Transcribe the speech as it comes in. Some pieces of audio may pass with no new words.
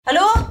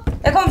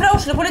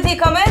Oslo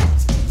politikammer.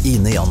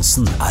 Ine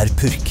Jansen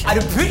purk.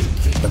 Du purk?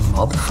 The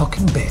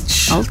motherfucking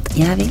bitch. Alt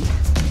jeg vil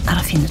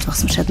å finne ut hva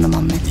som skjedde med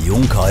mannen min.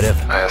 Jon Carew.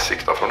 Jeg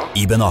siktet for noe?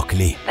 Iben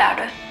Akeli. Det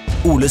du.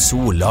 Ole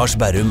So, Lars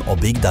Berrum og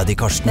Big Daddy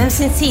Karsten. Hvem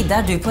sin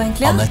side du på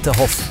egentlig? Annette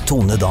Hoff,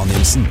 Tone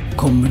Danielsen.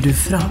 Kommer du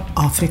fra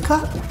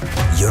Afrika?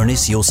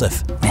 Jørnis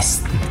Josef.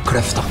 Nesten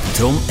kløfta.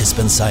 Trond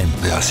Espen Seim.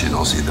 Det er synd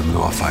å si det, men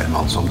det var feil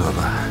mann som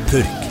døde.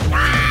 Purk.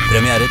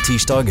 Premiere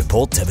tirsdag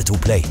på TV2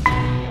 Play.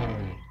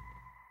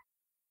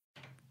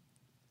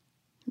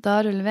 Da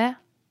ruller vi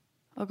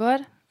og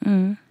går.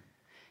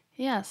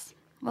 Yes,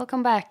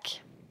 welcome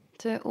back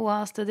to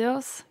OA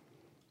Studios,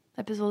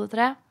 episode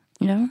 3.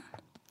 Ja.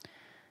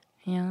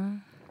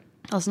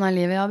 Hvordan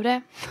livet, Abri?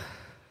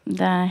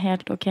 Det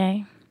helt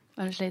ok.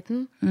 Du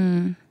sliten?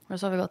 Har du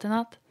sovet godt i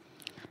natt?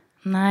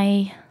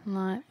 Nei,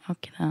 Nei. jeg har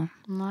ikke det.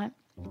 Nei.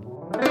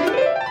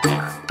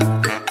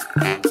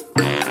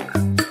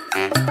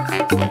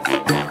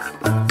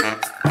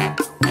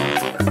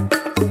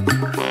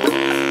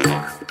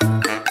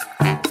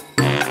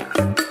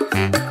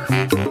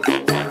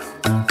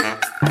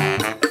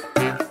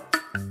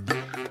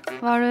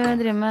 Hva har du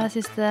drevet med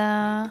siste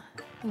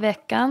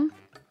veken?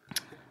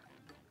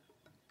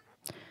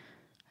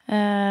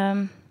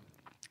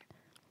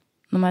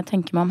 Nå må jeg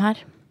tenke meg om her.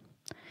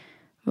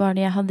 Hva er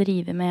det jeg har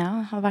drivet med?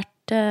 Jeg har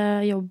vært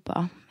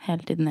jobbet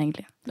hele tiden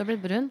egentlig. Du har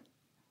blitt brun.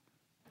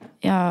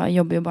 Jeg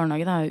jobber jo i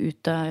barnehage, da,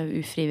 ute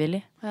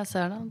ufrivillig. Jeg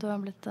ser det, du har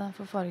blitt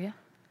for farge.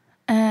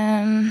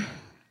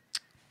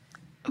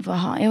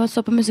 Jeg så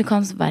på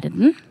Musikalens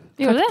Verden,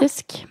 Gjorde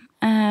faktisk.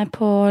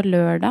 På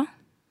lørdag.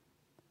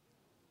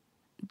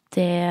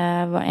 Det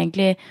var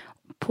egentlig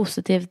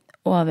positiv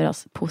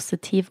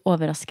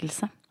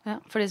overraskelse. Ja,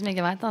 for de som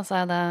ikke vet da,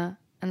 så det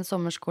en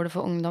sommerskole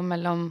for ungdom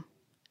mellom...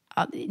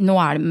 Ja,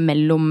 nå det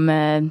mellom...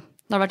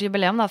 Det har vært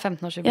jubileum da,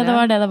 15-årsjubileum. Ja, det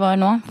var det det var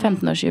nå,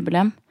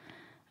 15-årsjubileum.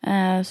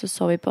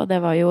 Så vi på, det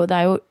er jo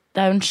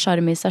en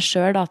charm i seg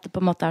selv da, at det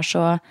på en måte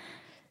så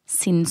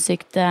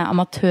sinnssykt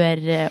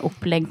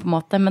amatøropplegg på en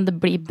måte, men det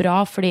blir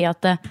bra fordi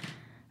at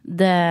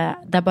det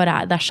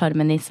er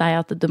charmen i seg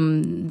at de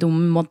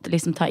måtte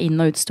liksom ta inn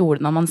og ut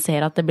stolene, og man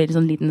ser at det blir en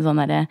sånn liten sånn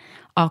der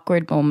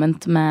awkward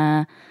moment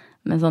med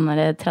sånn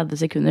der 30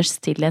 sekunders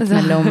stillhet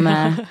mellom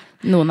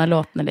noen av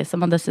låtene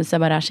liksom, og det synes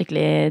jeg bare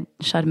skikkelig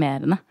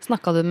charmerende.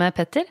 Snakket du med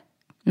Petter?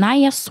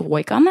 Nei, jeg så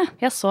ikke han.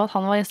 Jeg så at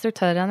han var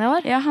instruktør igjen i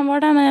år. Ja, han var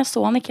det, men jeg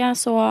så han ikke.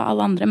 Jeg så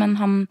alle andre, men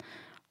han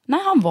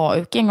var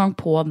jo ikke engang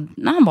på...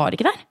 Nei, han var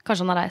ikke der.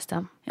 Kanskje han har reist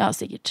hjem. Ja,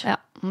 sikkert. Ja,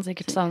 han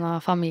sikkert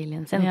savnet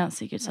familien sin. Ja,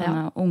 sikkert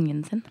savnet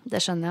ungen sin. Det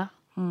skjønner jeg.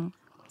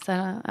 Så,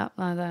 ja,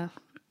 nei,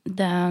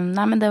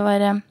 Nei, men det var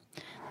en...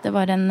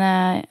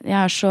 Jeg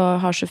har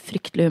så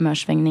fryktelige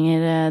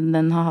humørsvingninger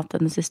den har hatt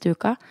den siste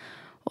uka.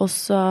 Og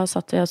så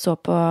satt vi og så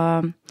på...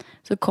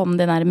 Så kom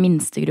den der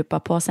minstegruppa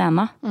på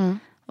scenen.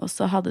 Og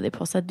så hadde de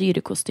på seg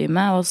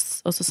dyrekostyme, og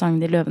så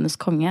sang de Løvenes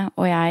konge.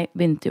 Og jeg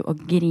begynte jo å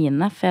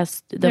grine, for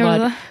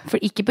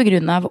ikke på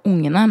grunn av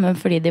ungene, men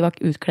fordi de var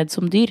utkledd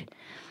som dyr.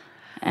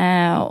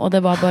 Og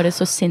det var bare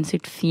så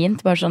sinnssykt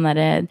fint, bare sånn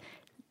der,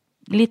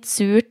 litt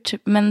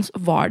surt, men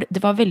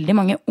det var veldig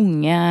mange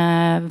unge,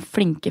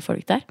 flinke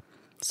folk der.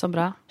 Så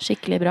bra.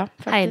 Skikkelig bra,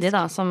 faktisk. Heidi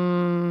da,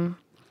 som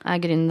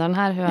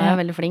gründeren her, hun jo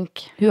veldig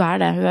flink. Hun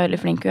er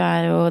veldig flink.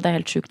 Det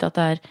helt sjukt at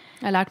det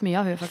Jeg har lært mye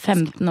av hun,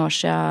 faktisk. 15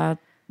 år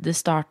siden det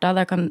startet.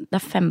 Det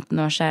er 15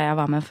 år siden jeg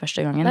var med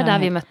første gangen. Det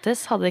der vi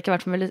møttes. Hadde det ikke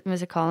vært for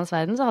Musikalens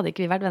Verden, så hadde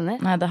ikke vi vært venner.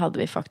 Nei, det hadde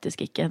vi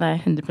faktisk ikke. Det jeg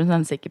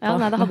 100% sikker på. Ja,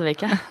 nei, det hadde vi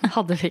ikke.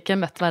 Hadde vi ikke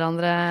møtt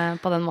hverandre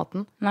på den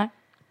måten. Nei,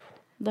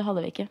 det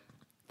hadde vi ikke.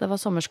 Det var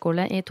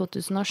sommerskole i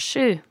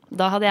 2007.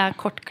 Da hadde jeg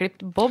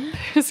kortklipt bob,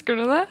 husker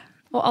du det?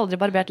 Og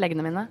aldri barbert leggene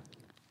mine.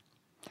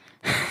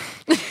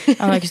 Det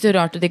var ikke så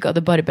rart at du ikke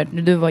hadde barbert.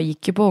 Du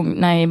gikk jo på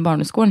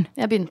barneskolen.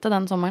 Jeg begynte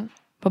den sommeren.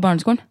 På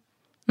barneskolen?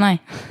 Nei.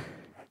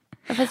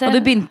 Og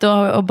du begynte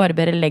å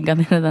barbere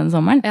leggene dine den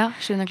sommeren? Ja,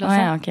 7. klasse.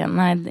 Ja, okay.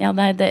 Nei, jeg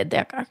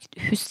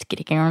husker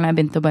ikke engang når jeg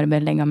begynte å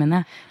barbere leggene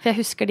mine. For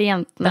jeg husker de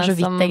jentene det så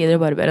vidt jeg gidder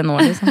å barbere nå,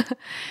 liksom.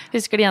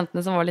 Husker de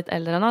jentene som var litt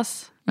eldre enn oss.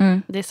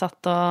 De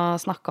satt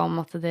og snakket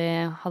om at de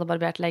hadde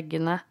barbert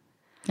leggene.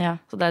 Ja.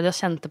 Så de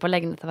kjente på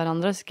leggene til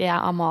hverandre. Husker jeg,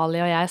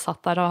 Amalie og jeg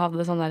satt der og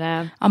hadde sånn der...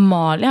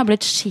 Amalie har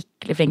blitt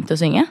skikkelig flink til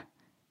å synge.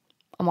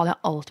 Amalie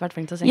har alltid vært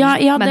flink til å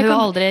synge, men hun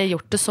har aldri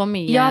gjort det så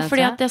mye. Ja,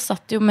 fordi at jeg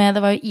satt jo med,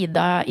 det var jo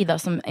Ida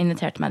som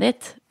inviterte meg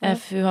dit,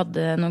 for hun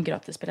hadde noen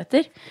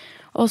gratisbilletter.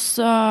 Og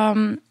så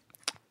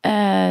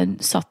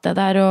satt jeg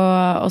der,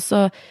 og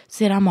så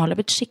sier Amalie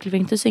har blitt skikkelig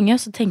flink til å synge,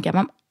 så tenker jeg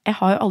meg, jeg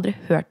har jo aldri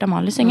hørt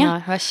Amalie synge. Nei,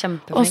 hun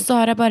kjempeflink. Og så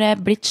har jeg bare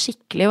blitt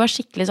skikkelig, hun var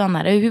skikkelig sånn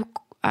der, hun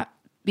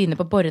begynner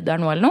på Bordar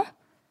nå eller noe.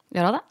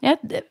 Gjør hun det?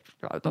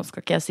 Ja, nå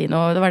skal ikke jeg si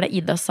noe, det var det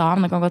Ida sa,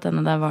 men det kan godt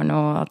hende det var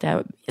noe at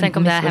jeg... Tenk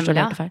om det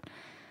hemmelig, ja.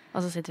 Og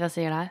så sitter vi og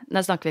sier det her.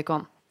 Det snakker vi ikke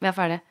om. Vi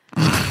ferdige.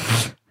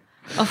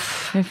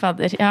 Min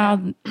fader. Ja,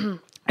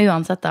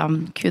 uansett da.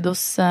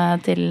 Kudos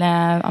til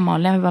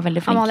Amalie. Hun var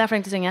veldig flink. Amalie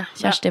flink til å synge.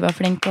 Kjersti var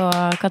flink,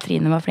 og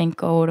Katrine var flink,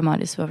 og Ole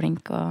Marius var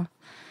flink. Og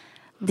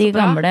de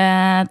gamle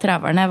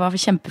traverne var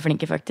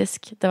kjempeflinke,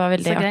 faktisk. Det var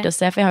veldig artig å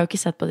se, for jeg har jo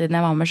ikke sett på det siden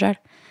jeg var med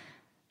selv.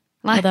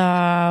 Nei,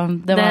 Og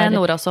det var,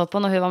 Nora så på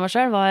når hun var med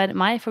selv var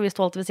meg, for vi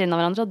sto alltid ved siden av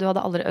hverandre, og du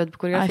hadde aldri øvd på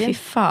Nei, koreografien.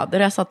 fy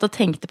fader, jeg satt og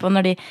tenkte på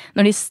når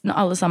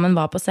alle sammen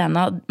var på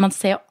scenen, man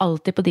ser jo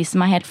alltid på de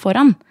som er helt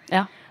foran.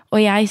 Ja. Og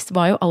jeg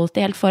var jo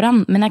alltid helt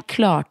foran, men jeg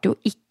klarte jo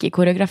ikke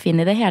koreografien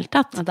i det hele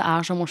tatt. Det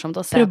er så morsomt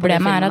å se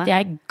Problemet på de er filmene. at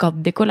jeg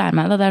gadd ikke å lære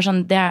meg det. Det er, sånn,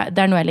 det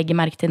er noe jeg legger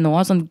merke til nå.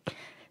 Sånn,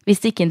 hvis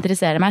det ikke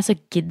interesserer meg, så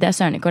gidder jeg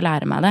søren ikke å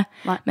lære meg det.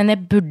 Nei. Men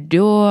jeg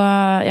burde jo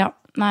Ja,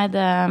 nei,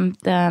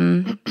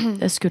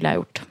 det skulle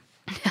jeg gjort.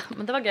 Ja,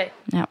 men det var gøy.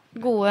 Ja.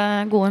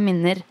 Gode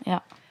minner. Ja.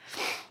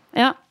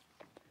 Ja.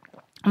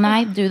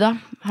 Nei, du da?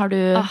 Har du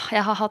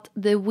Jeg har hatt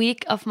the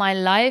week of my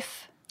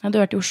life. Ja, du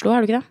har vært i Oslo,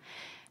 har du ikke det?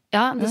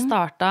 Ja, det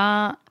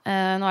startet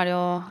nå er det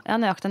jo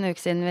nøyaktig en uke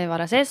siden vi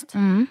var her sist.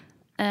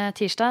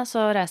 Tirsdag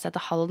så reiste jeg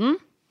til Halden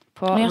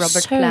på Ja,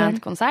 Robert søren.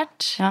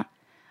 Plant-konsert. Ja.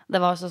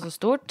 Det var så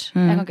stort.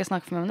 Jeg kan ikke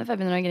snakke for meg om det, for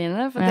jeg begynner å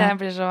grine. For Ja. jeg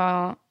blir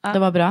så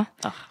Det var bra.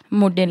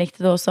 Mor di likte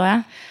det også,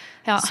 jeg.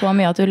 Ja. Så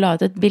mye at du la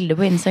ut et bilde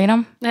på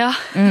Instagram. Ja.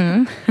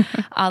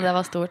 Ja, det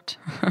var stort.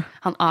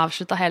 Han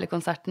avslutta hele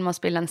konserten med å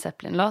spille en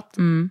Zeppelin-låt,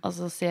 og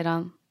så sier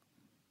han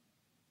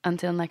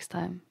Until next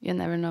time, you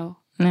never know.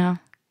 Ja.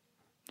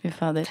 Fy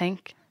fader.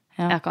 Tenk.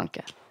 Ja. Jeg kan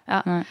ikke.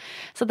 Ja. Nei.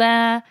 Så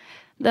det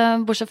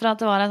bortsett fra at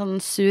det var en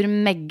sånn sur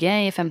megge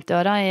i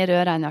 50-åra i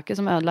rød regnjakke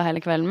som ødela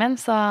hele kvelden min,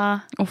 så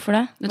Hvorfor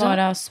det? Vet du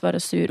hva? Bare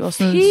sur.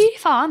 Åssen fy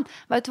faen!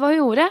 Vet du hva hun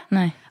gjorde?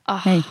 Nei. Ah.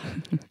 Hei.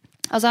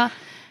 Altså,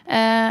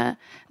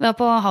 vi var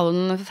på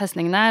Hallen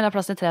festningen der, det er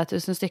plass til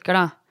 3000 stykker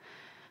da.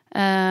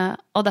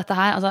 Og dette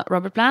her, altså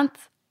Robert Plant,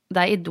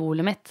 det er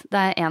idolet mitt. Det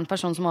er en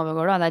person som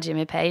overgår det, og det er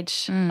Jimmy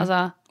Page.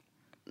 Altså,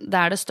 det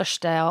er det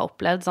største jeg har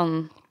opplevd,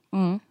 sånn,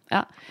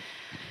 ja.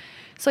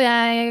 Så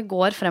jeg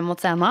går frem mot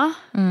scenen,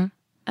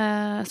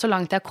 så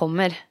langt jeg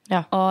kommer.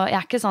 Ja. Og jeg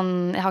er ikke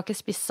sånn, jeg har ikke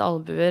spisse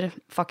albuer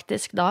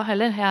faktisk da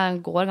heller.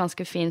 Jeg går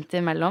ganske fint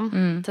imellom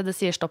til det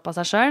sier stopp av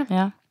seg selv.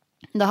 Ja.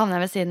 Da havner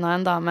jeg ved siden av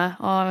en dame,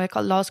 og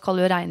la oss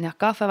kalle henne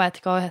regnjakka, for jeg vet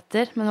ikke hva hun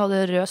heter, men hun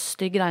hadde rød,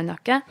 stygg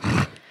regnjakke.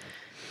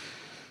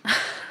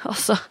 Og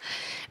så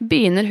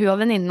begynner hun og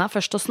venninna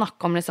først å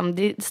snakke om, liksom,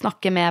 de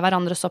snakker med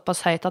hverandre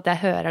såpass høyt at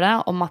jeg hører det,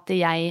 om at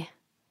jeg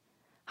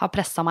har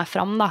presset meg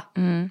fram, da.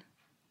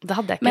 Det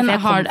hadde jeg ikke, Men for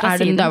jeg kom fra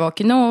siden. det var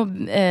ikke noe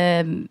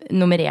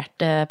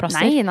nummererte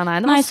plasser? Nei,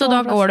 det var så så da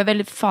plass. går det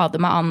vel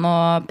fader meg an å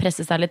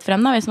presse seg litt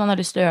frem da, hvis man har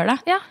lyst til å gjøre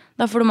det. Ja.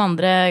 Da får de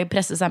andre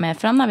presse seg mer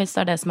frem da, hvis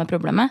det er det som er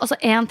problemet. Altså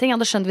en ting, jeg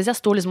hadde skjønt hvis jeg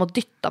sto liksom og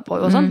dyttet på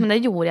henne og sånt, men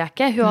det gjorde jeg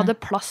ikke. Hun hadde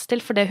plass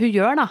til for det hun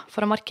gjør da,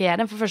 for å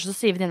markere. For først så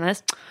sier venninnen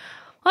hennes,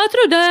 jeg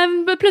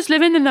trodde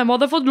plutselig venninnen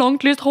hadde fått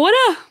langt lyst hår,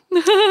 jeg.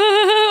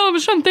 Og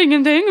skjønte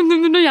ingenting.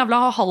 Noe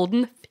jævla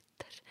Halden.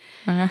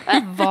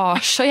 Jeg var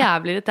så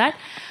jævlig irritert.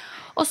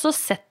 Og så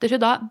setter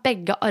hun da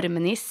begge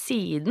armene i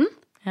siden,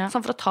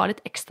 sånn for å ta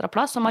litt ekstra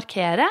plass og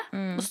markere.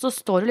 Og så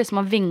står hun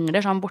liksom og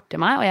vingler sånn bort til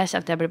meg, og jeg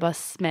kjente jeg blir bare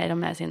mer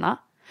og mer sinna.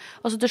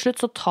 Og så til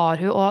slutt så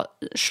tar hun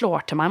og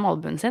slår til meg med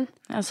albuen sin.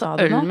 Så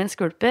ølen min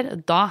skulper.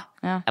 Da.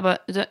 Jeg bare,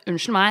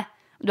 unnskyld meg,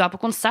 du er på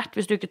konsert.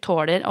 Hvis du ikke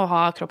tåler å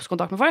ha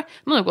kroppskontakt med folk,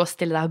 må du gå og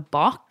stille deg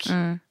bak.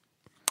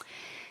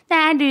 Det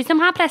er du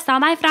som har presset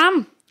deg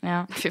fram.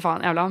 Ja. Fy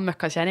faen, jævla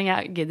møkkakjæring.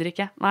 Jeg gidder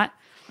ikke. Nei.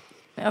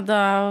 Ja.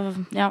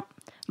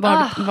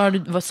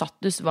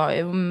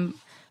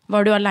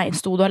 Var du alene,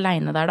 sto du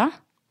alene der da?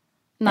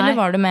 Nei. Eller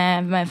var du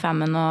med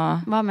fammen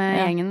og... Var med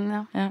gjengen,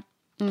 ja. Ja.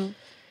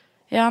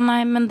 Ja, nei,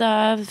 men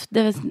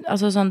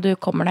altså sånn, du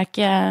kommer deg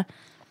ikke...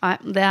 Nei,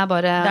 det er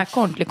bare... Det er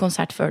ikke ordentlig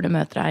konsert før du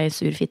møter deg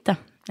sur fitte.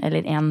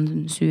 Eller en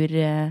sur...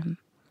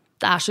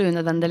 Det er så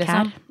unødvendig,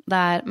 liksom.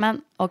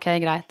 Men ok,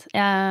 greit.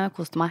 Jeg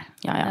koste meg.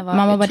 Ja. Det var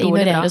Man må bare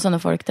utrolig ignorere bra. sånne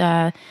folk.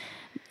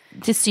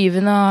 Til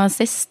syvende og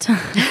sist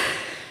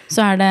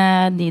så er det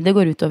de det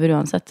går utover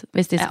uansett.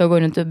 Hvis de skal gå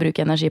rundt og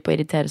bruke energi på å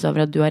irritere seg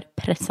over at du har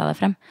presset deg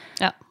frem.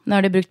 Ja. Da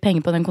har de brukt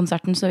penger på den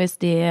konserten, så hvis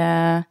de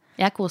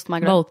Jeg koste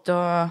meg glad. valgte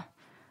å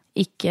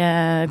ikke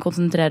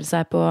konsentrere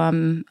seg på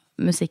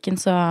musikken,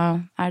 så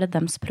er det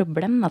dems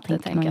problem, da, Det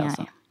tenker jeg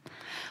også.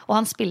 Og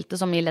han spilte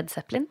så mye Led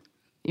Zeppelin.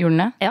 Gjorde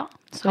den det? Ja,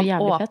 Så han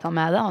jævlig fett. åpnet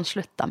med det, han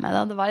sluttet med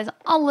det. Det var liksom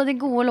alle de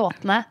gode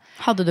låtene.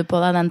 Hadde du på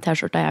deg den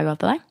t-skjorta jeg ga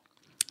til deg?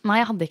 Nei,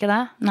 jeg hadde ikke det.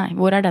 Nei,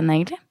 hvor er den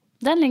egentlig?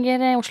 Den ligger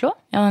i Oslo.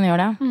 Ja, den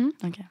gjør det,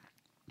 ja. Ok.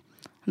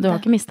 Du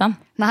har ikke mistet den?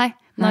 Nei,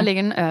 nå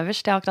ligger den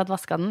øverst. Jeg har akkurat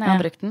vasket den. Jeg har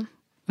brukt den.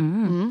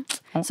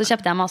 Så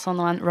kjøpte jeg meg også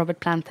nå en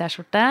Robert Plant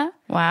t-skjorte.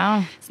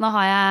 Wow. Så nå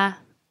er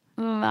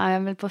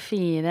jeg vel på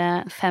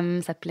 4-5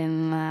 Zeppelin.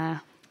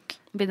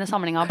 Begynner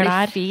samlingen å bli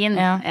Klær. fin.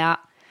 Ja. Ja.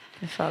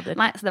 Fader.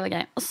 Nei, så det var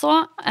gøy. Og så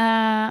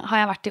har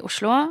jeg vært i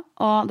Oslo,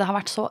 og det har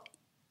vært så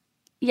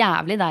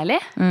jævlig deilig.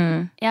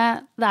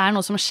 Det er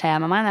noe som skjer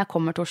med meg når jeg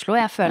kommer til Oslo.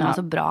 Jeg føler meg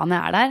så bra når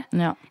jeg er der.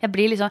 Ja. Jeg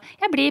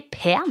blir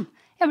pen.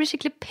 Jeg blir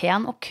skikkelig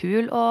pen og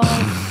kul og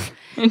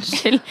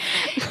Unnskyld.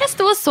 Jeg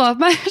sto og så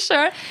på meg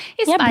selv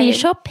i speilet. Jeg blir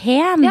så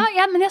pen.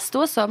 Ja, men jeg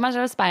sto og så på meg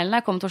selv i speilet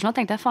når jeg kom til Oslo og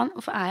tenkte, faen,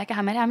 hvorfor er jeg ikke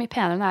her mer? Jeg er mye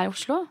penere enn jeg er i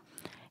Oslo.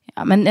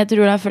 Ja, men jeg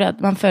tror det er fordi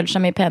at man føler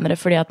seg mye penere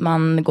fordi at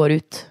man går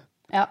ut.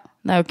 Ja.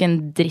 Det er jo ikke en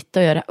dritt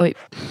å gjøre. Oi.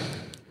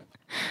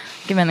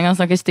 Ok, ikke meningen å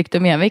snakke stygt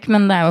om Gjøvik,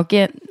 men det jo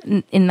ikke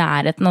i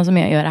nærheten av så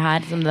mye å gjøre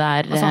her som det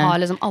Og så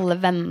har liksom alle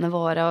vennene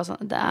våre og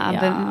sånn,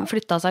 det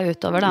flyttet seg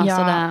utover da. Ja,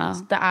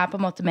 Så det på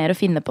en måte mer å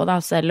finne på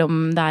da, selv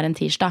om det en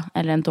tirsdag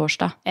eller en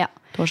torsdag. Ja.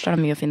 Torsdag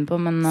det mye å finne på,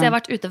 men... Så jeg har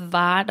vært ute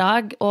hver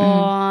dag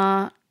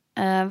og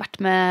vært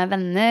med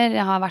venner,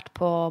 jeg har vært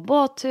på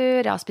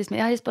båttur, jeg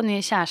har hilst på den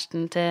nye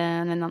kjæresten til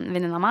en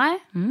venninne av meg.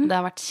 Det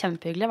har vært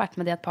kjempehyggelig, jeg har vært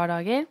med det et par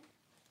dager.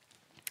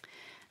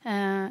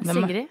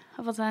 Sigrid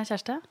har fått seg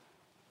kjæreste.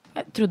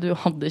 Jeg trodde du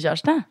hadde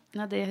kjæreste?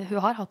 Nei, hun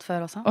har hatt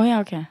før også.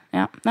 Ja, ok.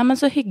 Ja. Nei, men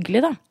så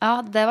hyggelig da. Ja,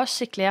 det var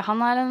skikkelig.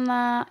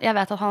 Jeg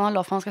vet at han har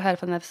lov for han skal høre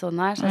på denne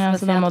episoden her. Så Ja,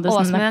 jeg så da må du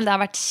Åsmund, det har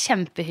vært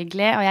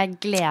kjempehyggelig, og jeg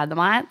gleder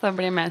meg til å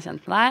bli mer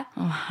kjent med deg.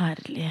 Å,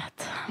 herlighet.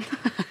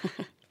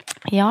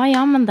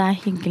 Ja, men det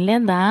hyggelig,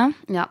 det.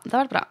 Ja, det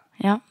har vært bra.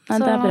 Ja, nei,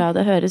 det bra,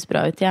 det høres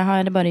bra ut. Jeg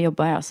har bare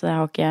jobbet, så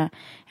jeg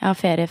har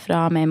ferie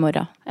fra meg i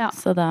morgen. Ja.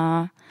 Så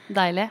da...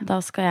 Deilig. Da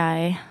skal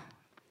jeg...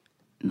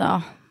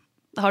 Da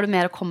har du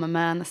mer å komme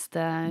med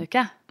neste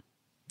uke?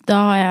 Da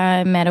har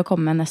jeg mer å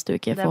komme med neste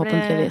uke,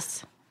 forhåpentligvis.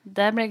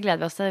 Det gleder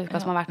vi oss til uka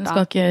som har vært da. Jeg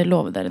skal ikke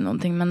love dere noen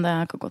ting, men det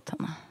kan godt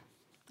hende.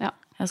 Ja.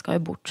 Jeg skal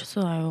jo bort,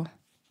 så det jo...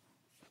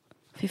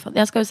 Fy faen.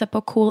 Jeg skal jo se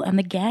på Cool and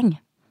the Gang.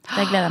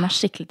 Det gleder jeg meg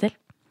skikkelig til.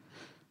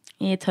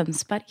 I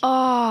Tønsberg.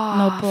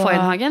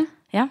 Foynhagen?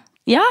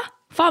 Ja,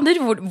 fader,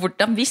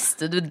 hvordan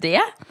visste du det?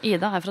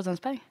 Ida fra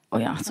Tønsberg.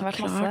 Ja, så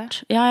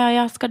klart. Ja,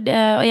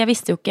 og jeg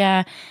visste jo ikke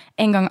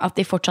engang at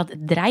de fortsatt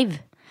dreiv.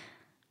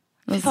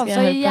 Fy faen,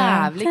 så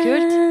jævlig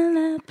kult.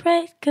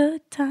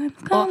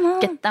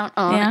 Get down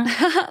on. Ja.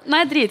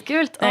 Nei,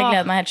 dritkult. Jeg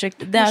gleder meg helt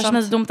sykt. Det som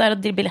så dumt at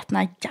de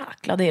billettene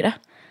jækla dyre.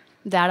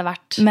 Det det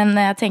verdt. Men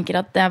jeg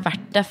tenker at det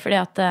verdt det, fordi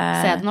at...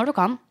 Se det når du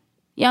kan.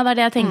 Ja, det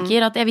det jeg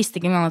tenker, at jeg visste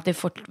ikke engang at det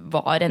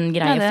var en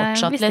greie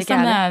fortsatt.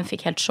 Liksom. Jeg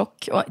fikk helt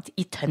sjokk. Og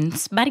i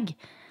Tønsberg,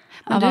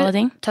 av alle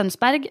ting.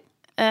 Tønsberg,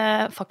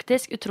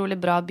 faktisk utrolig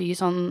bra by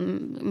sånn,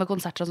 med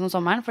konserter og sånn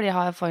sommeren, for de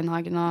har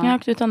Foynhagen og... Ja,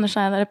 Knut Anders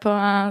der på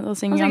å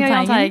synge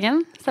Jahn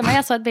Teigen. Stemmer,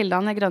 jeg så et bilde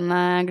av han i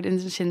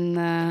grønne skinn...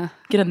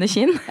 Grønne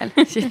kinn?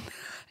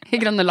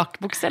 I grønne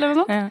lakkbukser, eller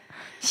noe sånt. Ja.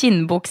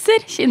 Kinnbukser?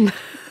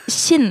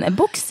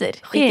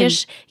 Kinnebukser.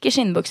 Ikke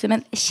skinnbukser,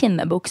 men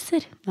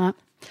kinnebukser.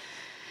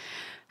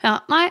 Ja,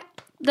 nei,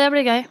 det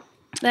blir gøy.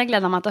 Det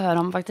gleder jeg meg til å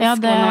høre om, faktisk. Ja,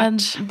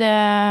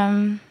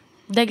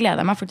 det gleder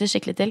jeg meg faktisk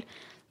skikkelig til.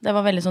 Det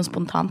var veldig sånn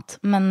spontant,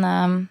 men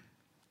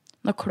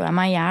nå klør jeg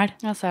meg ihjel.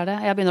 Jeg ser det.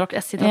 Jeg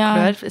sitter og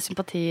klør.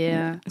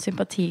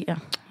 Sympati, ja.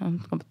 Jeg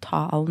skal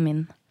ta all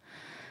min.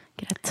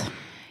 Greit.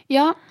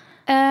 Ja,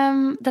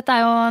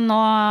 dette jo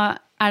nå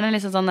det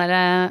liksom sånn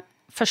der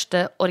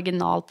første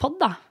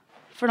originalpodd, da.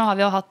 For nå har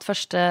vi jo hatt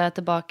første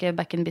tilbake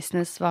Back in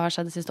Business, hva har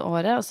skjedd det siste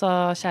året, og så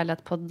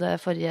Kjærlighetspodd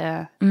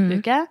forrige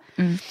uke.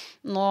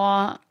 Nå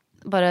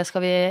bare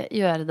skal vi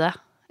gjøre det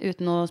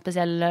uten noe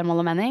spesiell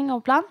mål og mening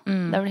og plan.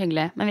 Det blir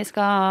hyggelig. Men vi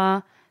skal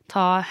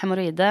ta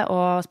hemorroide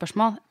og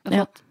spørsmål.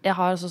 Jeg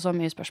har også så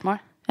mye spørsmål.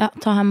 Ja,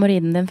 ta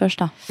hemorroiden din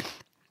først da.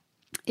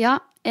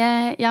 Ja,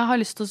 jeg har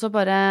lyst til å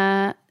bare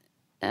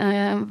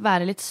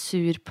være litt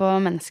sur på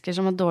mennesker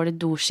som har dårlig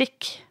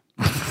doskikk.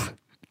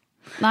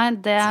 Nei,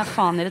 det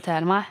faen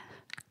irriterer meg.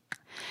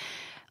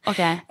 Ok,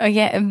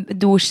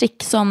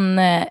 doskikk sånn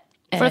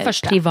for det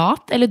første,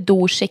 privat, eller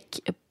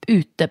doskikk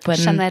ute på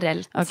en...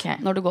 Generelt,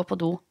 når du går på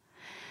do.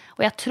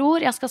 Og jeg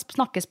tror jeg skal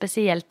snakke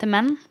spesielt til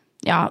menn.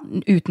 Ja,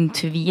 uten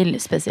tvil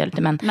spesielt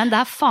til menn. Men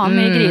det faen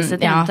mye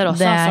grisete jenter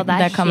også, så det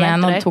helt drøyt.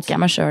 Nå tok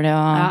jeg meg selv i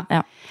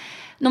å...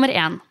 Nummer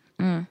 1.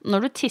 Når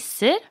du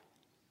tisser,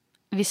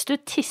 hvis du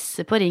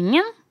tisser på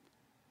ringen,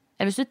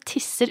 eller hvis du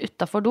tisser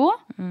utenfor do,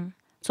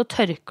 så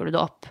tørker du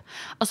det opp.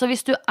 Altså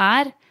hvis du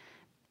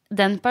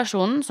den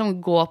personen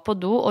som går på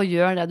do og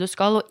gjør det du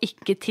skal, og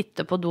ikke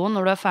titter på doen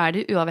når du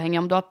ferdig,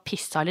 uavhengig om du har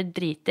pisset eller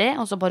drit i,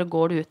 og så bare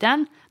går du ut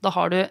igjen,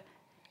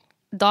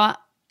 da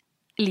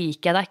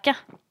liker jeg deg ikke.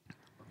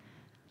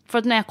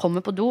 For når jeg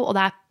kommer på do, og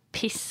det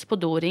piss på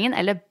doringen,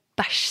 eller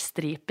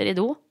bæsjstriper i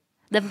do,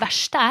 det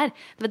verste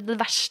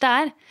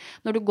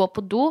når du går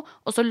på do,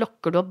 og så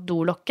lukker du opp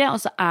dolokket, og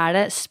så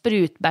det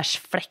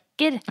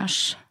sprutbæsjflekker.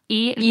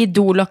 I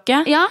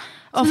dolokket? Ja.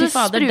 Å, fy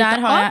fader,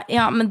 der har jeg...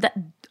 Ja, men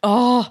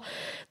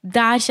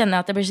der kjenner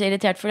jeg at jeg blir så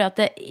irritert, fordi at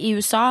i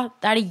USA,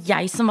 det det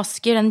jeg som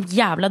vasker den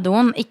jævla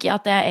doen, ikke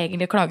at jeg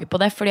egentlig klager på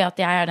det, fordi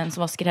at jeg den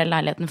som vasker hele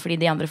leiligheten, fordi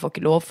de andre får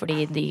ikke lov,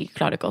 fordi de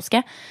klarer ikke å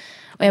vaske.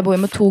 Og jeg bor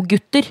jo med 2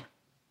 gutter.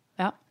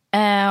 Ja.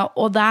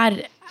 Og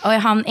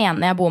han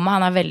ene jeg bor med,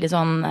 han veldig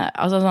sånn,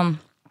 altså sånn,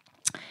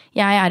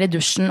 jeg i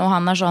dusjen, og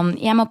han sånn,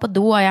 jeg må på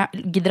do, og jeg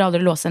gidder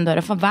aldri låse en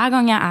døra, for hver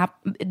gang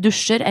jeg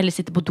dusjer, eller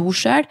sitter på do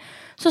selv,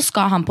 så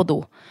skal han på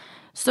do.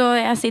 Så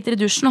jeg sitter i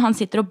dusjen, og han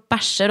sitter og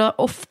bæsjer, og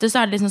ofte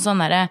så det liksom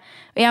sånn der,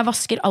 og jeg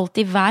vasker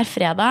alltid hver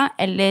fredag,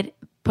 eller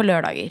på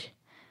lørdager.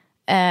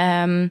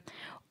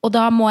 Og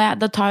da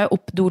tar jeg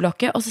opp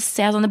dolokket, og så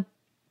ser jeg sånne,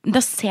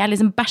 da ser jeg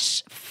liksom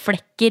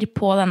bæsjflekker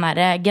på den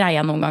der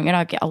greia noen ganger,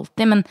 da, ikke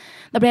alltid, men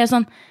da blir jeg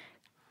sånn,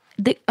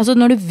 altså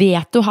når du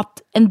vet du har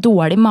hatt en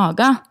dårlig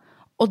mage,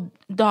 og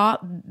da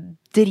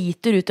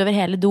driter ut over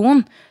hele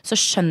doen, så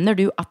skjønner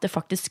du at det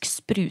faktisk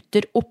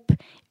spruter opp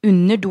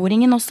under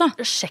doringen også.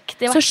 Sjekk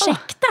det i Så hvert fall.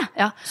 sjekk det.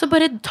 Ja. Så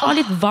bare ta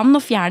litt vann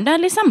og fjern det,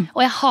 liksom.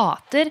 Og jeg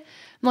hater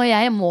når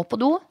jeg må på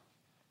do,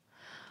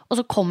 og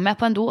så kommer jeg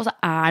på en do, og så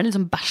er det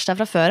liksom bæsj der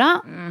fra før av.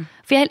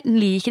 For jeg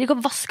liker ikke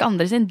å vaske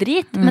andre sin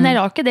drit, men jeg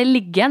lar ikke det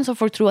ligge igjen, så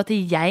folk tror at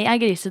jeg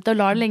er grisete og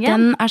lar det ligge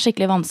igjen. Den er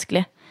skikkelig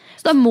vanskelig.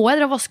 Så da må jeg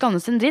dra og vaske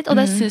andre sin drit, og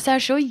det synes jeg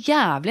er så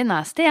jævlig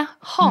nasty. Jeg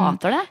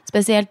hater det.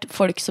 Spesielt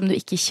folk som du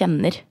ikke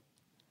kjenner.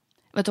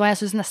 Vet du hva, jeg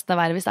synes nesten det er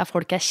verre hvis det er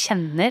folk jeg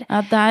kjenner,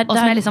 Ja, og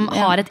som jeg liksom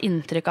har et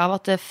inntrykk av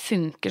at det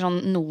funker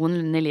sånn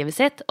noenlunde i livet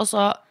sitt, og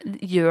så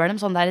gjør de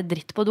sånn der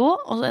dritt på do,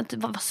 og så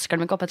vasker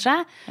de ikke opp etter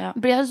seg. Ja.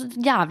 Blir jeg så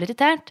jævlig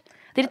irritert.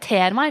 Det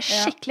irriterer meg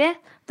skikkelig.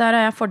 Der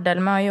har jeg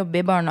fordelen med å jobbe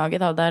i barnehage,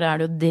 da. Der er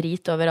det jo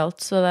drit overalt,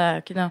 så det er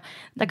ikke noe...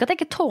 Det er ikke at jeg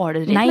ikke tåler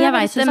dritt, Nei, men jeg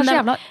vet synes det er det, så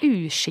jævla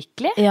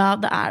uskikkelig. Ja,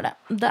 det er det.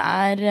 Det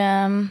er...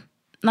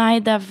 nei,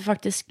 det er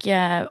faktisk...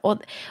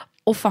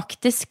 og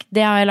faktisk,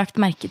 det har jeg lagt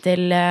merke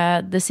til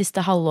det siste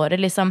halvåret,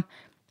 liksom.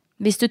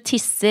 Hvis du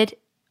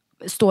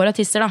står og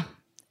tisser da,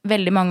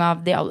 veldig mange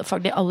av de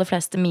aller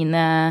fleste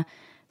mine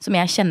som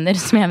jeg kjenner,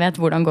 som jeg vet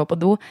hvordan går på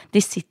do, de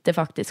sitter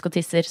faktisk og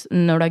tisser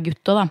når du er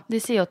gutt også, da. De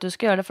sier jo at du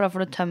skal gjøre det, for da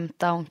får du tømt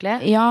deg ordentlig.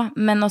 Ja,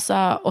 men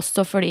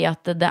også fordi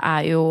at det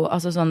er jo,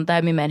 altså sånn, det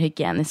er mye mer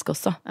hygienisk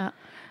også. Ja.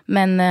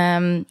 Men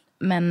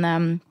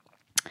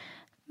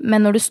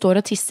når du står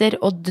og tisser,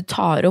 og du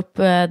tar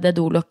opp det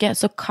dolokket,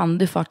 så kan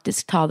du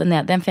faktisk ta det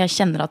ned igjen, for jeg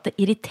kjenner at det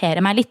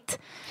irriterer meg litt.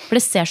 For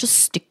det ser så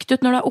stygt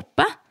ut når du er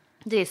oppe.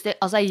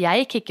 Altså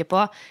jeg kikker på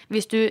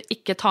hvis du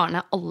ikke tar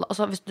ned alle,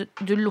 altså hvis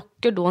du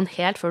lukker doen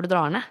helt før du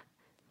drar ned.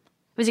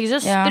 Hvis ikke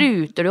så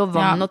spruter du jo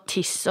vann og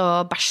tiss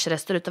og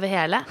bæsjrester utover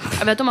hele.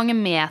 Jeg vet hvor mange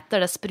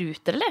meter det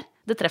spruter, eller?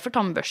 Det treffer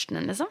tannbørsten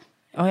din, liksom.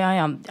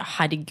 Ja,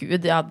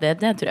 herregud, ja,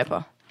 det tror jeg på.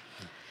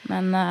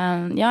 Men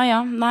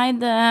nei,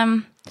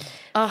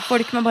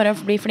 folk må bare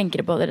bli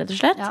flinkere på det, rett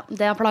og slett. Ja,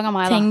 det har plaget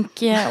meg da.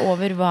 Tenk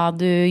over hva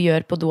du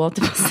gjør på do,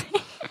 alltid på å si.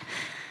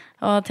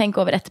 Og tenk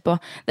over etterpå.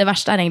 Det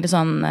verste er egentlig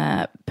sånn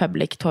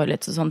public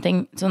toilets og sånne ting.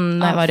 Sånn,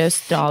 når jeg var i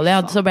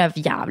Australia, så ble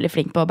jeg jævlig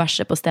flink på å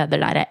bæsje på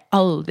steder der jeg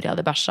aldri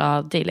hadde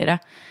bæsjet tidligere.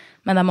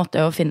 Men da måtte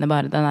jeg jo finne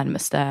bare det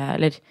nærmeste,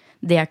 eller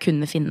det jeg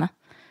kunne finne.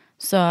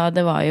 Så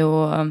det var jo,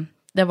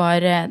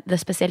 det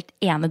spesielt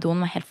ene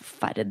doen var helt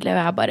forferdelig, og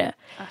jeg bare,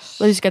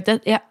 og jeg husker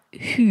at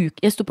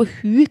jeg sto på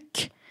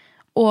huk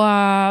og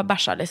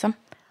bæsja, liksom.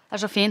 Det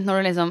er så fint når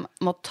du liksom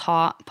må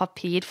ta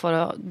papir for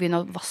å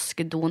begynne å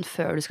vaske doen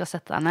før du skal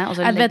sette deg ned. Og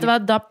så vet du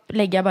hva, da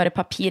legger jeg bare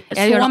papir.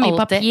 Jeg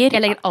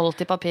legger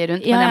alltid papir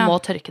rundt, men jeg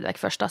må tørke det vekk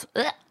først. Altså.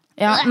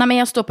 Ja, nei, men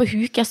jeg står på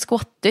huk, jeg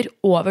skvatter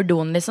over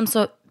doen, liksom,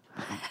 så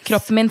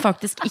kroppen min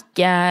faktisk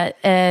ikke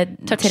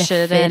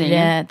treffer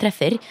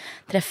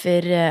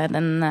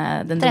den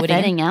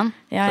doringen.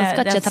 Ja,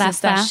 jeg synes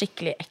det er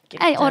skikkelig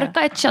ekkelt. Jeg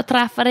orker ikke å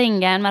treffe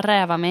ringen med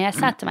ræva mi. Jeg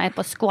setter meg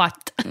på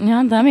squat.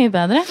 Ja, det er mye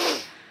bedre.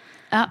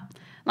 Ja.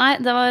 Nei,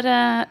 det var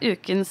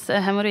ukens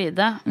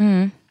hemorroide.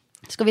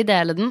 Skal vi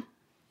dele den?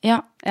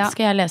 Ja,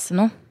 skal jeg lese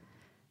noe?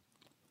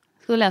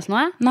 Skal du lese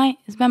noe? Nei,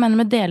 jeg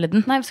mener med dele den.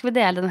 Nei, skal vi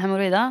dele den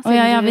hemorroida? Vi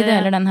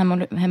deler den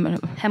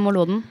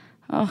hemoloden.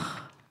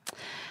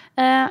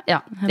 Jeg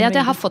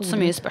har fått så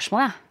mye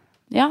spørsmål, jeg.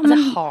 Ja, altså,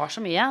 jeg har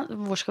så mye.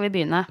 Hvor skal vi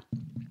begynne?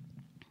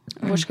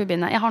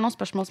 Jeg har noen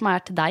spørsmål som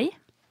er til deg.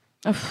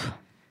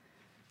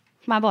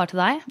 Som er bare til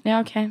deg.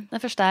 Ja, ok.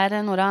 Det første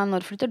er, Nora,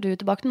 når flytter du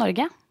tilbake til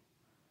Norge?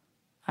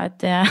 Nei,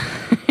 det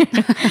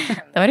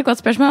var et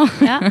godt spørsmål.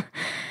 Ja.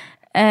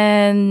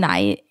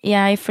 Nei,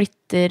 jeg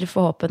flytter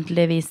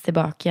forhåpentligvis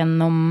tilbake igjen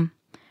om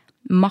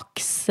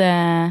maks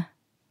 3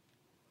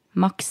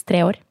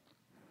 år.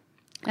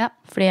 Ja.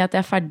 Fordi at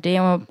jeg er ferdig,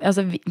 og,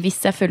 altså, hvis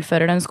jeg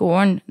fullfører den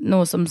skolen,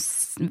 noe som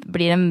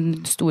blir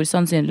en stor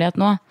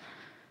sannsynlighet nå,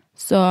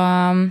 så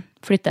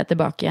flytter jeg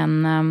tilbake igjen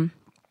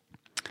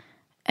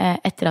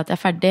etter at jeg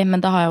er ferdig,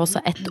 men da har jeg også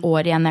 1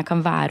 år igjen jeg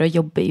kan være og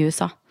jobbe i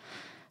USA.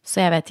 Så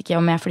jeg vet ikke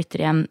om jeg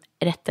flytter igjen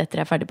rett etter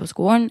jeg er ferdig på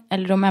skolen,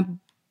 eller om jeg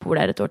bor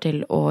der 1 år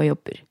til og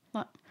jobber.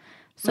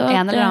 Så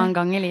en eller annen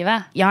gang i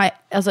livet? Ja,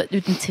 altså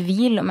uten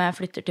tvil om jeg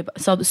flytter tilbake.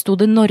 Så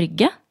stod det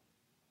Norge?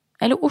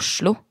 Eller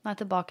Oslo? Nei,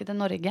 tilbake til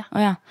Norge.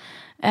 Ja,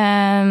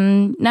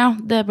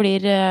 det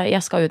blir,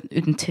 jeg skal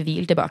uten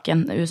tvil tilbake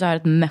igjen. USA er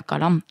et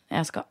møkkaland.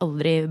 Jeg skal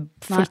aldri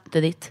flytte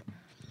dit.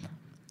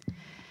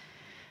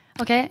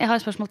 Ok, jeg har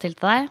et spørsmål til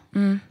deg.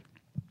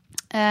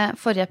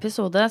 Forrige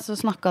episode så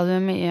snakket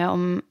du mye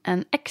om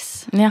en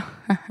eks. Ja.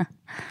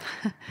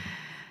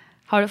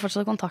 Har du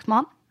fortsatt kontakt med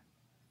han?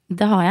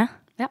 Det har jeg.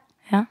 Ja.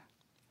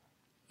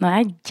 Nå er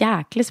jeg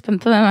jæklig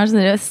spent på hvem er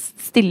det som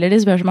stiller de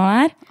spørsmålene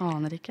her.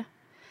 Aner ikke.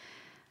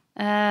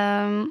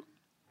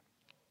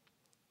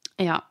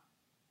 Ja.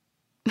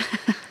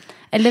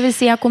 Eller det vil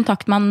si jeg har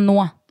kontakt med han nå.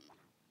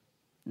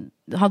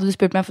 Hadde du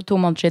spurt meg for 2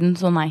 måneder siden,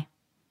 så nei.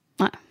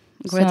 Nei,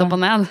 det går litt opp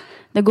og ned.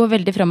 Det går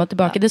veldig frem og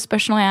tilbake. Det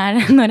spørs når jeg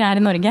er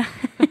i Norge. Ja.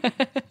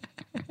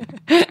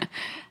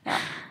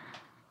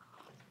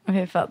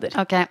 Fy fader.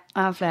 Ok, jeg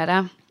har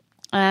flere.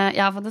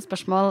 Jeg har fått et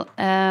spørsmål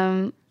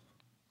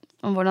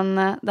om hvordan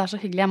det så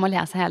hyggelig. Jeg må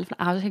lese hele, for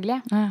det så hyggelig.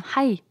 Ja.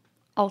 Hei,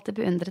 alltid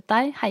beundret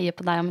deg, heier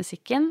på deg og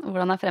musikken.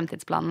 Hvordan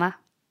fremtidsplanene?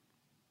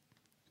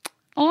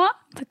 Å,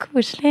 det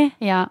koselig.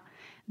 Ja,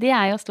 de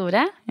jo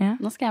store. Ja.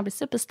 Nå skal jeg bli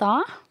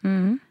superstar.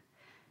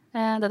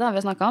 Dette har vi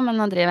jo snakket om, men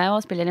nå driver jeg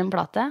og spiller inn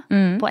plate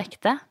på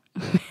ekte.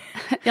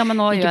 Ja, men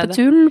nå Ikke gjør jeg på det.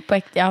 tull, på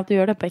ekte. Ja, du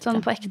gjør det på ekte.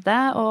 Sånn på ekte,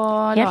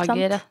 og Helt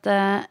lager et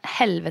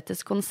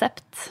helvetes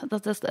konsept.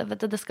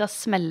 Det skal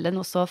smelle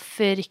noe så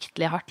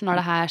fryktelig hardt når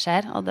det her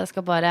skjer, og det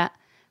skal bare,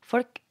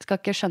 folk skal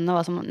ikke skjønne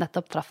hva som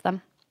nettopp traff dem.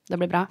 Det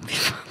blir bra.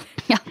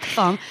 Ja,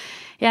 faen.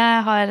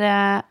 Jeg har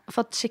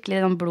fått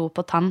skikkelig blod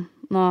på tann.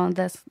 Nå,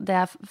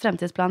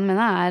 fremtidsplanene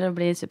mine å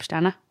bli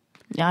superstjerne.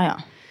 Ja.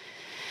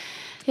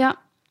 Ja,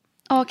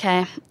 ok.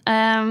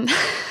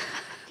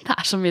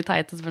 Det så mye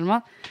teite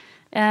spørsmål.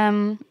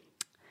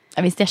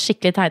 Hvis de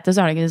skikkelig teite,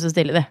 så har de ikke lyst til å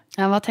stille det.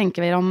 Ja, hva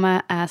tenker vi om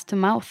ass to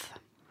mouth?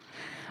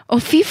 Å,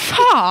 fy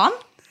faen!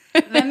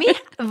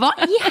 Hva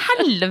i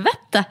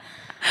helvete?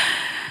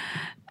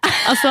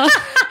 Altså,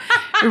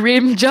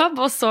 rimjob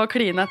og så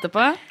kline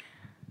etterpå.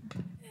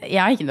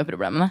 Jeg har ikke noe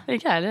problem med det.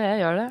 Ikke heller,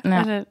 jeg gjør det.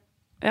 Ja. Eller,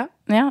 ja.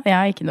 Ja, jeg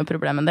har ikke noe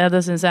problem med det.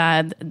 Det synes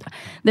jeg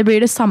det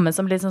blir det samme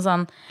som litt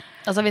sånn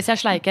Altså, hvis jeg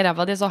sleiker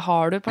ræva di, så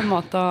har du på en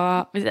måte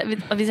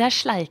hvis jeg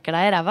sleiker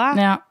deg i ræva,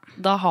 ja.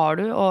 Da har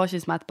du å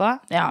kysse meg etterpå.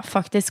 Ja,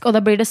 faktisk. Og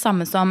da blir det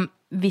samme som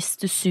hvis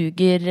du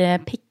suger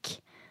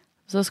pikk,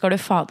 så skal du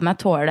fader meg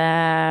tåle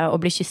å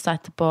bli kysset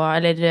etterpå,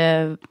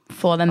 eller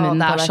få den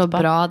munnen på deg etterpå. Det så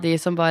bra, de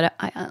som bare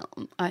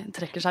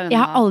trekker seg unna.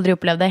 Jeg har aldri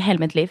opplevd det i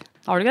hele mitt liv.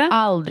 Har du ikke det?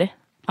 Aldri.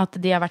 At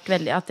de har vært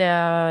veldig, at de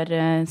har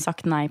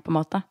sagt nei på en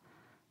måte.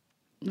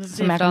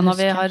 Si fra når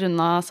vi har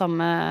rundet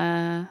samme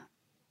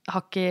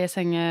hakk i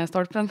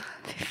sengestolpen.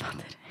 Fy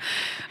fader.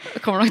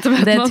 Kommer nok til å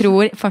møte noen. Det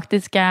tror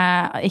faktisk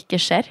jeg ikke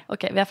skjer.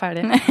 Ok, vi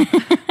ferdige.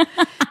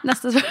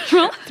 Neste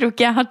spørsmål. Tror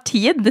ikke jeg har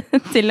tid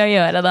til å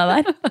gjøre det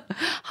der.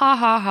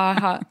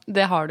 Ha.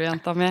 Det har du,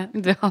 jenta mi.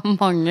 Du har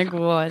mange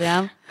gode år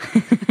igjen.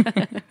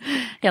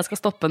 Jeg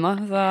skal stoppe nå,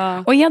 så...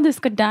 Åja, du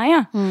skal der,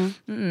 ja.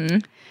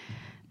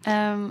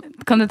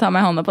 Kan du ta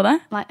meg i hånda på det?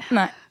 Nei.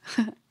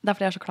 Det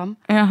fordi jeg så klam.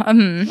 Ja,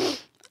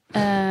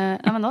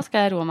 Ja, men nå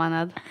skal jeg roe meg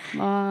ned.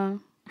 Nå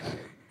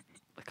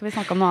skal vi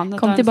snakke om noe annet.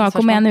 Kom tilbake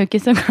om en uke,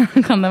 så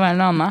kan det være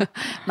noe annet.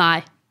 Nei.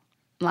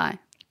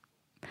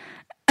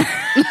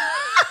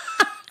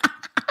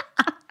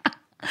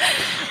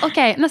 Ok,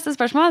 neste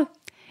spørsmål.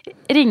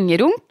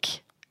 Ringerunk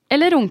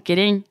eller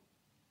runkering?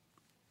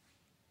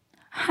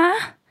 Hæ?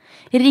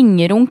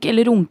 Ringerunk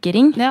eller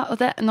runkering? Ja, og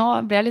nå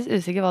ble jeg litt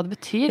usikker hva det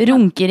betyr.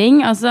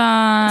 Runkering, altså...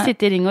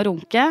 Sitte i ring og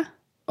runke.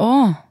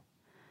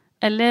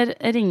 Eller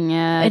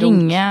ringerunk.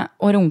 Ringe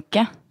og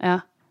runke. Ja.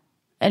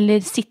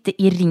 Eller sitte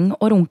i ring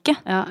og runke.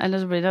 Ja,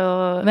 eller så blir det jo...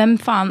 Hvem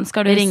faen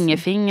skal du...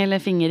 Ringefing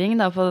eller fingerring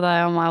da, på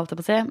deg og meg, holdt jeg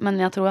på å si. Men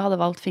jeg tror jeg hadde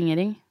valgt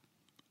fingerring.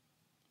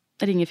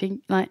 Ringefing,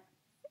 nei.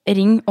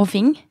 Ring og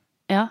fing?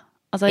 Ja,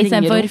 altså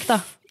ringerunk da. I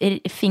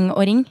stedet for fing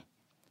og ring?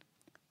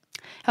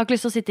 Jeg har ikke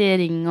lyst til å sitte i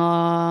ring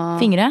og...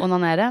 Fingre?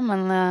 Onanere,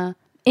 men...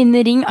 In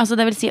ring, altså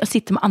det vil si å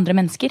sitte med andre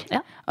mennesker?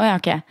 Ja. Ja,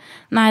 ok.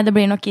 Nei, det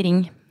blir nok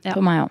ring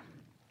på meg også.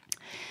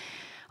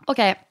 Ok,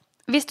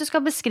 hvis du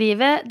skal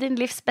beskrive din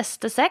livs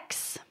beste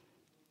sex,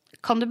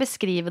 kan du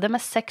beskrive det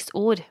med 6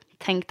 ord.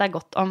 Tenk deg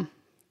godt om.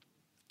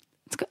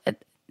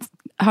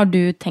 Har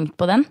du tenkt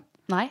på den?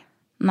 Nei.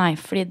 Nei,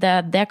 fordi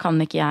det kan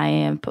ikke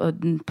jeg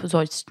på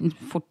så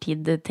fort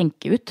tid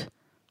tenke ut.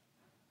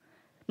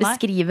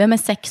 Beskrive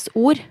med 6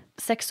 ord.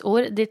 6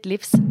 ord, ditt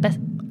livs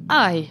beste...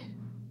 Ai!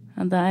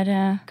 Ja, der...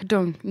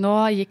 Nå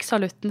gikk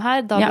salutten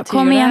her. Da ja, betyr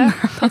kom igjen.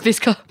 Det at vi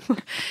skal...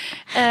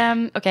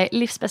 ok,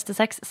 livs beste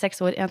sex,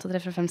 6 ord, 1, 2,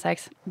 3, 4, 5,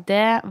 6.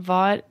 Det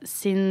var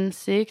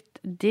sinnssykt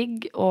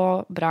digg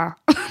og bra.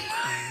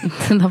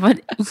 Det var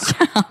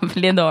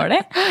jævlig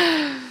dårlig.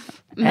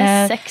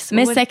 Med 6 ord.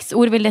 Med 6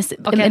 ord vil jeg...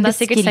 Ok, det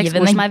sikkert 6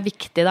 ord som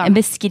viktig da. En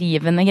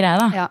beskrivende greie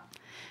da. Ja.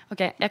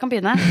 Ok, jeg kan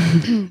begynne.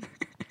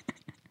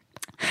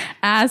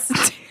 Ass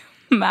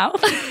to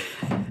mouth.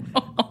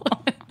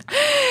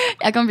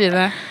 Jeg kan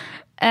begynne.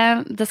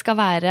 Det skal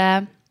være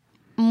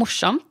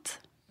morsomt.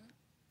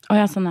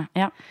 Ja, sånn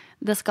ja.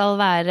 Det skal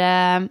være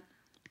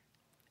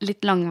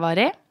litt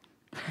langvarig.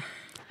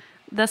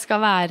 Det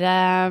skal være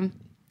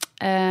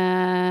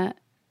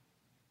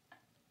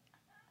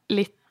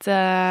litt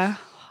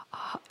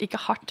ikke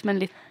hardt,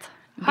 men litt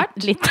hardt.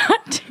 Litt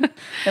hardt.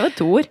 Det var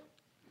 2 ord.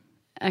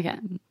 Ok.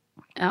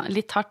 Ja,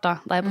 litt hardt da.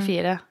 Da er jeg på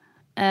 4.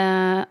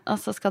 Og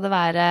så skal det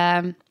være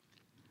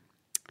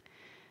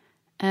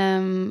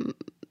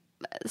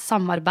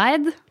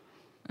samarbeid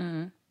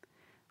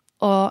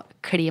og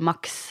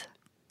klimaks.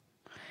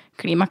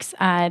 Klimaks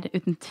er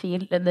uten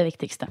tvil det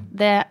viktigste.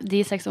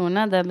 De 6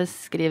 ordene, det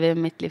beskriver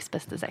mitt livs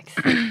beste sex.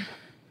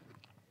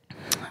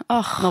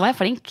 Nå var jeg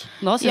flink.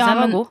 Nå synes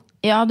jeg var god.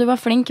 Ja, du var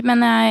flink,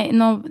 men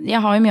jeg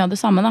har jo mye av det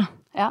samme da.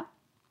 Ja.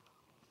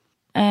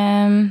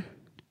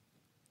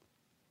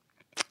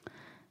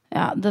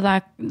 Ja, det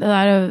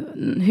der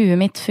huet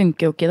mitt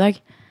funker jo ikke i dag.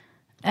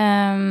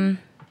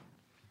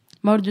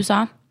 Hva var det du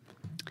sa?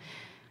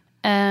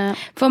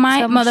 For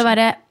meg må det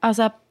være,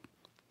 altså,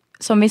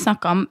 som vi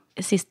snakket om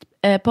sist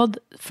podd,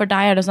 for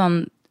deg det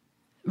sånn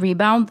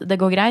rebound, det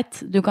går greit.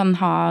 Du kan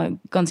ha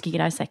ganske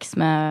grei sex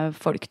med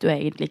folk du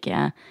egentlig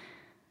ikke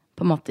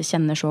på en måte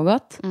kjenner så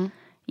godt.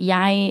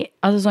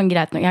 Altså sånn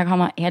greit nok, jeg kan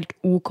ha helt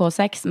ok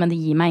sex, men det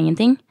gir meg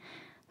ingenting.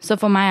 Så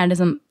for meg det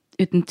sånn,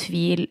 uten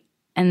tvil,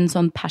 en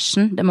sånn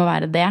passion, det må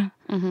være det.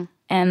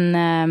 En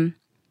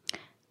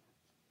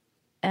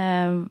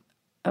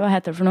hva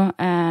heter det for noe?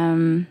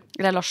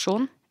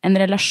 Relasjon. En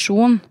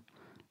relasjon.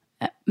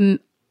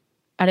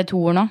 Det 2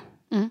 ord nå?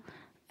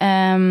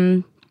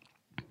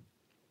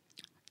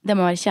 Det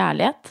må være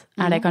kjærlighet.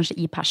 Det kanskje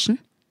i passion?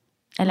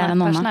 Eller det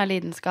noe annet? Passion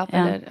lidenskap.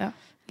 Ja. Eller, ja.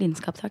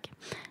 Lidenskap, takk.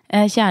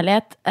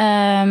 Kjærlighet.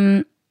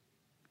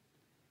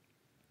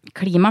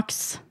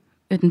 Klimaks.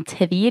 Uten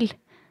tvil.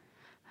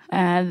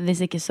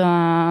 Hvis ikke så...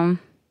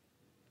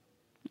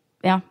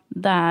 Ja,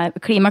 det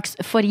klimaks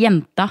for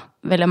jenta,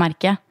 vil jeg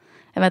merke.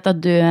 Jeg vet at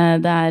du,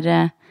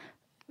 det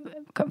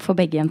for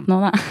begge jentene nå,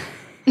 da.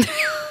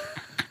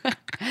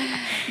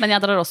 Men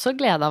jeg drar også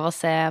glede av å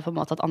se på en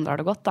måte at andre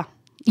har det godt, da.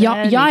 Ja,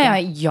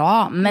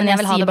 men jeg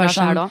vil ha sier det bare bra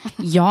selv sånn,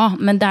 ja,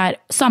 men det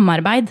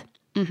samarbeid.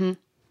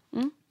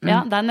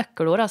 Ja, det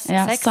nøkkelord, altså.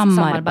 Ja, Sex,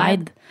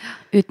 samarbeid.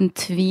 Uten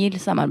tvil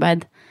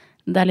samarbeid.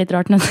 Det litt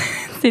rart når jeg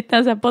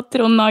sitter og ser på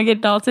Trond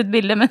Nagerdal sitt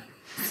bilde, men...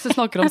 Så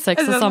snakker om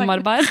sex og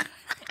samarbeid.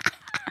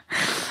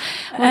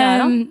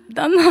 Den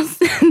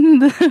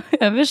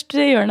øverste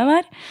hjørnet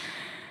der.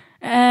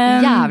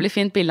 Jævlig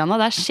fint bilde av det.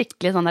 Det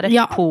skikkelig sånn der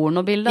et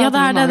pornobilde. Ja,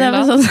 det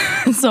var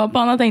så på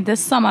han og tenkte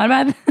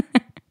samarbeid.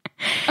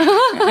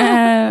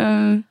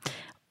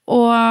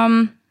 Og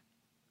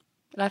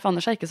Leif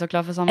Anders ikke så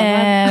klar for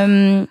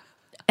samarbeid.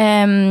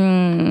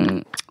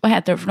 Hva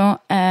heter det for noe?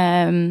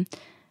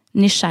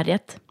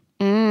 Nysgjerrighet.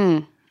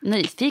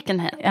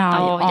 Nyfikenhet.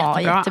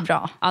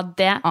 Jättebra. Ja,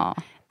 det.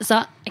 Så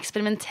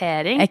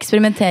eksperimentering.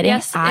 Eksperimentering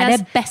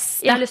det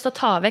beste. Jeg har lyst til å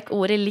ta vekk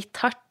ordet litt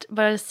hardt.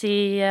 Bare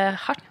si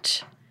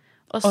hardt.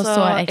 Og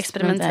så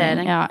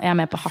eksperimentering. Ja, jeg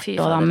med på hardt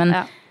også da, men...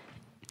 Ja.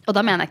 Og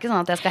da mener jeg ikke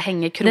sånn at jeg skal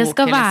henge kroker, det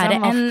skal være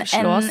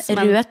liksom, en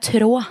rød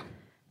tråd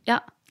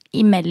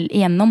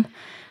igjennom.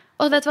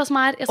 Og vet du hva som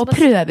og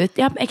prøve ut,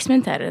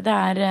 eksperimentere.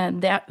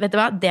 Vet du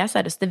hva, det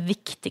seriøst det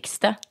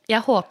viktigste.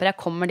 Jeg håper jeg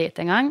kommer dit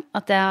en gang,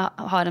 at jeg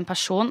har en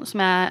person som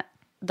jeg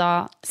da...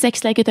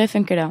 Sexleketøy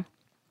funker det.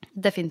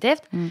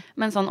 Definitivt.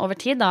 Men sånn over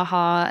tid da,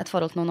 ha et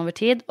forhold til noen over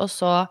tid, og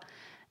så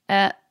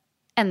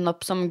ende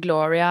opp som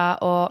Claire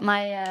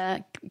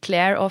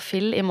og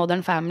Phil i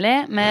Modern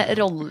Family, med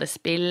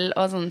rollespill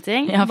og sånne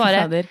ting. Ja,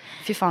 bare,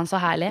 fy faen så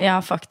herlig.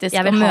 Ja, faktisk.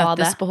 Jeg vil å ha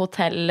møtes det. På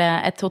hotell,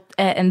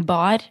 en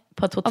bar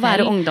på et hotell. Og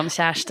være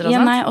ungdomskjærester og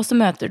sånt. Nei, og så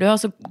møter du,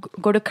 og så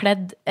går du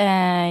kledd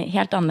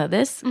helt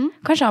annerledes.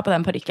 Kanskje ha på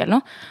den parykk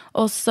eller noe.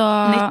 Og så...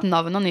 Nytt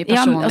navn og ny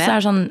personlighet. Ja, og så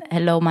det sånn,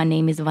 hello, my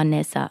name is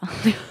Vanessa.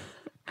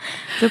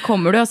 Så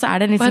kommer du, og så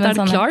det liksom hva heter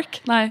sånn...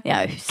 Clark? Nei.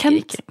 Jeg husker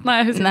ikke. Nei,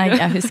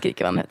 jeg husker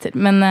ikke hva han heter.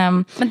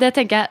 Men det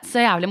tenker jeg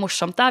så jævlig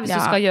morsomt da, hvis du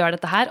skal gjøre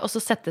dette her, og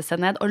så sette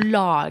seg ned og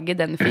lage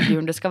den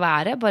figuren du skal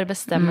være. Bare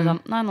bestemme sånn,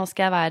 nei, nå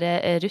skal jeg være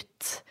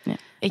Ruth,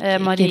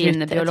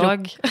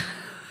 marinebiolog.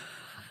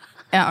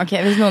 Ja, ok,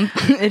 hvis noen...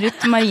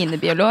 Ruth,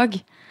 marinebiolog.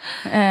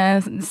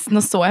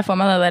 Nå så jeg for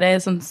meg det der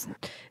sånn...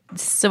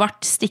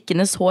 svart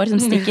stikkendes hår som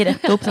stikker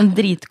rett opp, sånn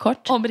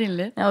dritkort. Og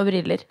briller. Ja, og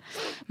briller.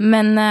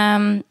 Men,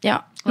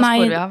 ja.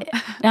 Nei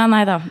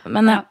da.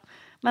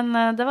 Men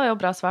det var jo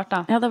bra svart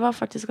da. Ja, det var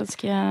faktisk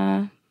ganske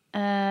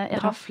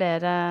jeg har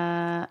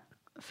flere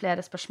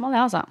spørsmål,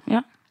 ja, altså.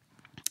 Ja.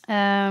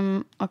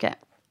 Ok.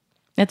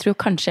 Jeg tror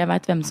kanskje jeg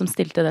vet hvem som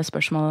stilte det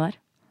spørsmålet der.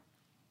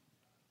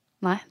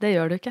 Nei, det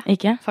gjør du ikke.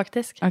 Ikke?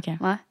 Faktisk. Ok.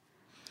 Nei.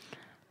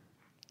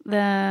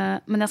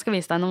 Men jeg skal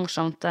vise deg noe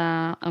morsomt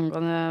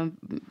angående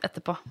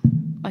etterpå.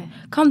 Oi.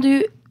 Kan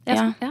du...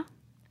 Ja.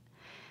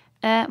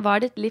 Hva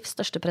ditt livs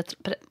største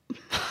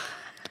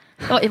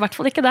I hvert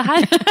fall ikke det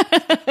her.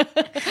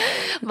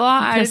 Hva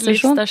ditt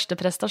livs største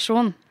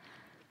prestasjon?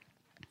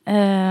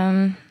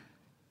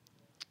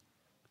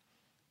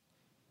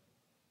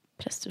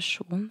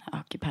 Prestasjon? Jeg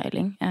har ikke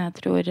peiling. Jeg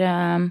tror...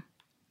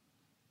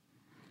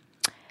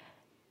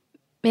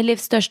 Min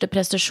livs største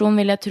prestasjon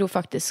vil jeg tro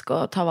faktisk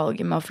å ta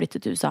valget med å flytte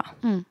til USA.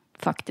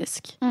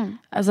 Faktisk.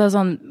 Altså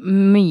sånn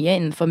mye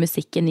innenfor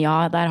musikken,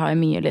 ja, der har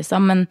jeg mye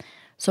liksom, men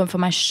sånn for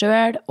meg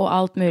selv og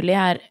alt mulig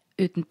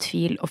uten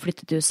tvil å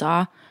flytte til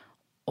USA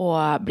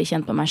og bli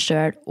kjent med meg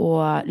selv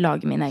og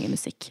lage min egen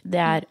musikk. Det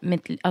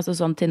mitt, altså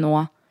sånn til nå,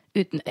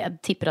 jeg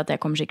tipper at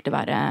det kommer sikkert til å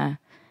være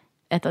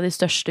et av de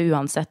største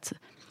uansett.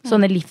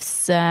 Sånne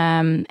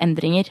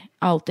livsendringer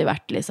har alltid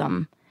vært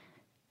liksom...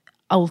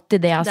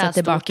 Alltid det jeg har sett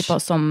tilbake på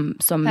som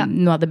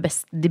noe av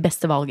de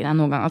beste valgene jeg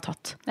noen gang har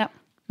tatt. Ja,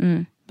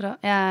 bra.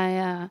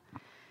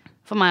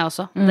 For meg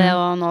også. Det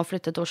å nå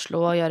flytte til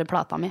Oslo og gjøre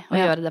plata mi,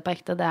 og gjøre det på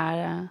ekte, det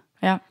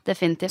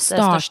definitivt det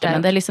største.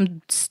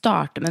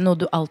 Starte med noe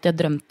du alltid har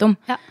drømt om.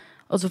 Ja.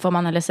 Og så får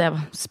man heller se,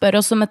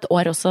 spør oss om et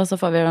år også, så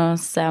får vi jo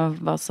se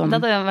hva som...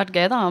 Det hadde vært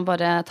gøy da, å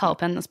bare ta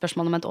opp en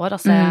spørsmål om et år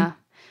og se...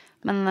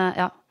 Men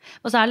ja.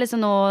 Og så det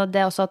liksom noe,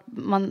 det er også at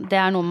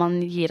det noe man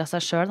gir av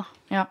seg selv da.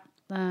 Ja.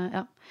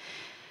 Ja.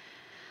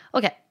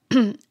 Ok,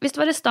 hvis du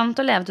var i stand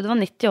til å leve til du var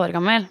 90 år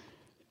gammel,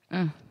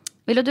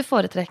 ville du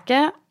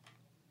foretrekke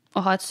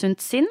å ha et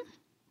sunt sinn,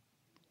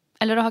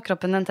 eller å ha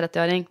kroppen en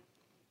 30-åring?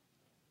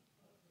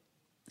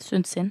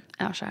 Sunt sinn.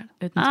 Ja, selv.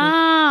 Uten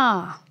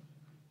tvil.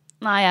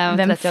 Nei, jeg er jo en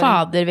Hvem 30-åring.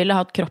 fader ville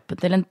hatt kroppen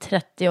til en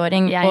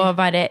 30-åring Jeg. og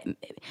være...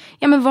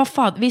 Ja, men hva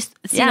fader?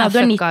 Si Jeg at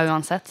er du fucka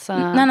uansett, så...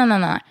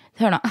 Nei.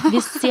 Hør da.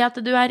 Si at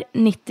du er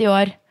 90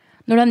 år.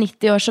 Når du er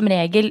 90 år som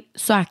regel,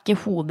 så er ikke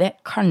hodet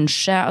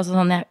kanskje... Altså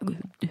sånn,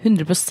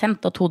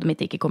 100% at hodet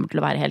mitt ikke kommer til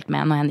å være helt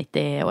med når jeg er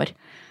 90 år.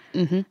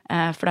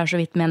 For det er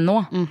så vidt med nå.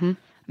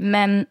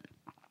 Men...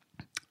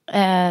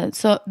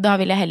 Så da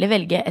vil jeg heller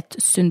velge et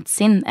sunt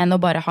sinn enn å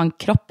bare ha en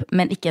kropp,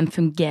 men ikke en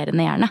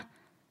fungerende hjerne.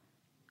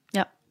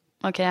 Ja,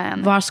 ok, jeg er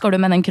enig. Hva skal du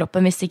med den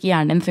kroppen hvis ikke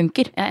hjernen din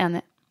funker? Jeg er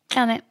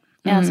enig.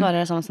 Jeg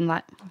svarer sånn som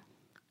deg.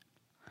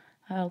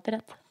 Jeg har alltid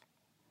rett.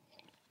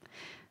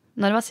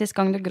 Når var sist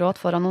gang du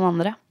gråt foran noen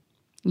andre?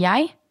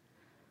 Jeg?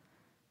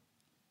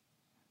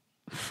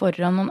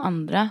 Foran noen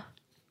andre?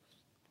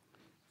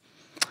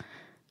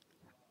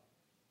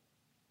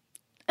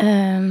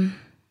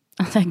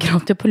 Altså, jeg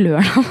gråt jo på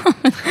lørdag.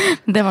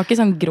 Det var ikke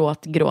sånn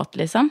gråt,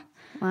 liksom.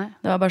 Nei.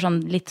 Det var bare sånn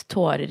litt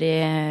tårer i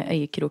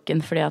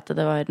øyekroken, fordi at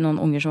det var noen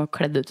unger som var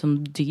kledd ut som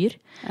dyr.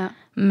 Ja.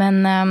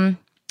 Men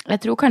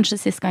jeg tror kanskje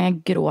sist gang jeg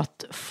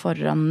gråt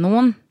foran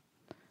noen.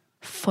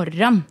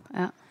 Foran.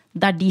 Ja.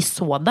 Der de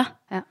så det.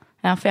 Ja.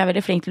 Ja, for jeg er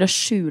veldig flink til å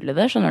skjule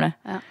det, skjønner du.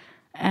 Ja.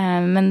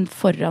 Men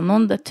foran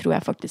noen, det tror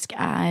jeg faktisk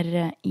er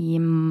i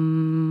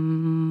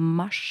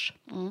mars.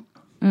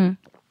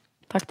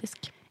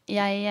 Faktisk.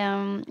 Jeg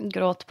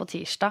gråt på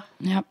tirsdag,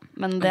 Ja.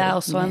 men det er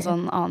også en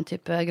sånn annen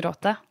type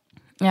gråte.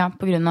 Ja,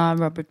 på grunn av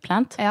Robert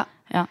Plant. Ja.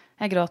 Ja.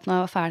 Jeg gråt når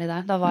jeg var ferdig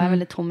der. Da var jeg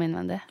veldig tom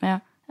innvendig. Ja.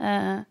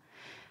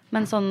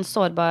 Men sånn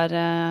sårbar,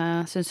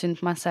 synes synd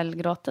på meg selv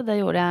gråte, det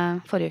gjorde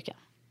jeg forrige uke.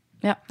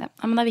 Ja.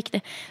 Men det er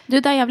viktig. Du,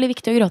 det er jævlig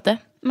viktig å gråte.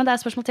 Men det er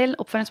et spørsmål til,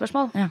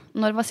 oppfølgingsspørsmål. Ja.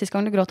 Når var sist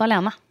gang du gråt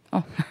alene?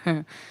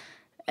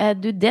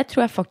 Du, det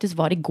tror jeg faktisk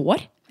var i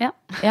går. Ja,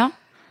 Ja.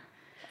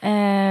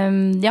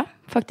 Ja,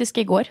 faktisk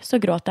i går så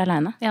gråt jeg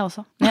alene. jeg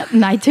også. Ja,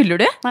 nei, tuller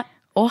du? Nei.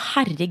 Å,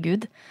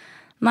 herregud.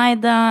 Nei,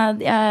 da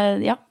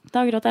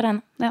gråt jeg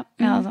alene. Ja,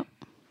 altså.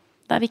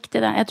 Det er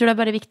viktig, det. Jeg tror det er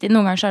bare viktig.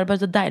 Noen ganger så er det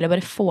bare så deilig å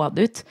bare få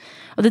det ut.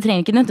 Og det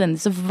trenger ikke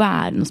nødvendigvis å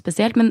være noe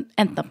spesielt, men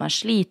enten at man er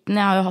sliten.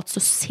 Jeg har jo hatt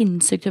så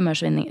sinnssykt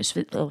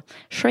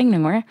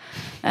humørsvingninger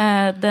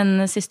den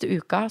siste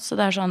uka, så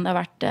det er sånn, det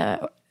har vært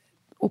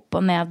opp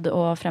og ned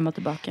og frem og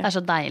tilbake. Det er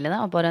så deilig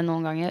det, å bare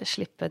noen ganger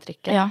slippe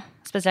trykket. Ja.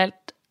 Spesielt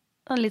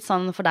litt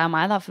sånn for deg og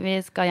meg da, for vi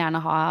skal gjerne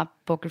ha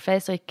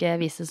pokerface og ikke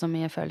vise så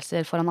mye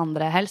følelser foran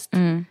andre helst.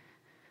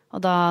 Og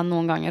da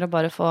noen ganger å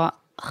bare få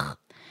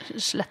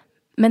slett.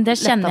 Men det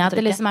kjenner jeg at det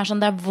trykket. liksom er sånn,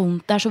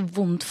 det er så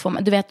vondt for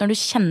meg. Du vet når du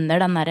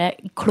kjenner den der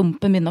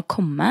klumpen begynne å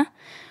komme,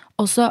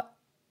 og så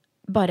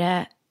bare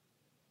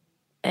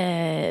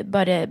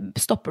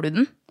stopper du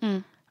den.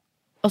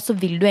 Og så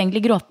vil du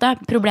egentlig gråte.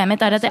 Problemet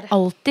mitt er at jeg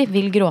alltid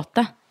vil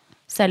gråte.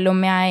 Selv om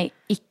jeg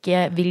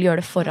ikke vil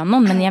gjøre det foran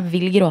noen, men jeg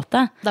vil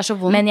gråte. Det er så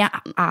vondt. Men jeg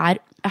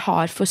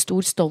har for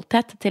stor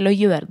stolthet til å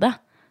gjøre det.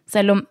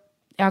 Selv om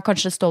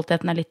kanskje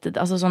stoltheten er litt,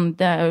 altså sånn,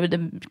 det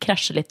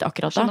krasjer litt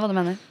akkurat da. Skjønner hva du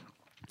mener.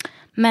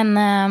 Men,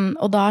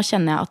 og da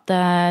kjenner jeg at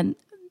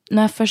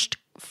når jeg først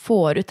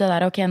får ut det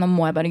der, ok, nå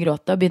må jeg bare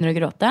gråte, og begynner å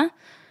gråte,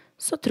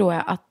 så tror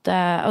jeg at,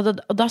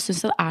 og da synes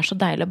jeg det er så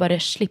deilig å bare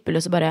slippe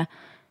løs og bare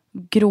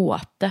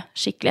gråte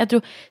skikkelig. Jeg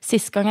tror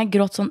sist gang jeg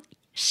gråt sånn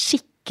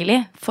skikkelig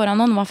foran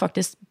noen var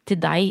faktisk til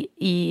deg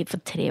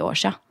for 3 år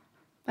siden.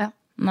 Ja.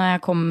 Når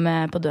jeg kom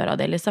på døra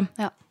di, liksom.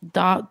 Ja.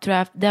 Da tror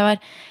jeg,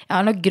 jeg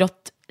har nok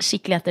grått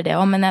skikkelig etter det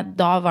også, men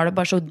da var det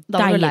bare så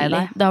Da var du lei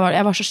deilig. deg.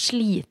 Jeg var så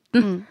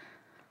sliten.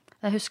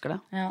 Jeg husker det.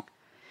 Ja.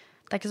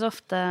 Det er ikke så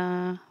ofte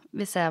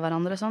vi ser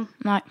hverandre sånn.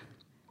 Nei.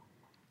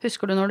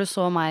 Husker du når du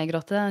så meg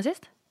gråte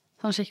sist?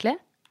 Sånn skikkelig?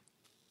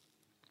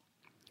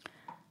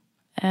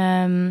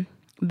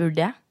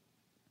 Burde jeg?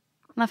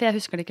 Nei, for jeg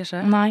husker det ikke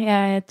selv. Nei,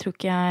 jeg tror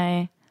ikke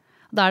jeg...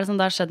 Da er det sånn,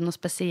 da har skjedd noe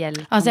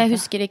spesielt. Altså, jeg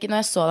husker ikke når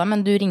jeg så deg,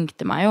 men du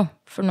ringte meg jo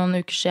for noen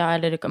uker siden,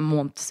 eller en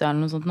måned siden,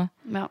 eller noe sånt nå.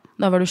 Ja.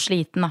 Da var du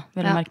sliten, da,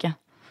 vil jeg merke.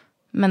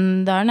 Men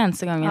det er den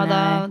eneste gangen Ja,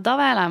 da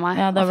var jeg lei meg.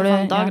 Ja, da var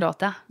du- Da ja.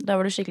 gråt jeg. Da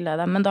var du skikkelig lei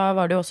deg, men da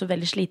var du også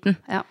veldig sliten.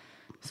 Ja.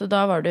 Så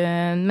da var du...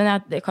 Men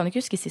jeg kan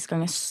ikke huske sist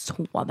gang jeg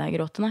så deg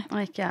gråte, nei.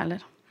 Og ikke jeg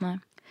heller. Nei.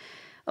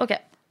 Ok,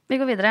 vi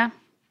går videre.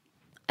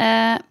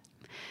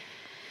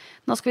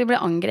 Nå skal vi bli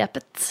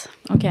angrepet.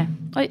 Ok.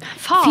 Oi,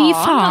 faen, Fy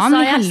faen,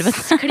 i jeg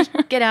helvete.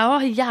 klikker jeg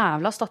også.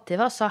 Jævla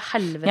stativ, altså.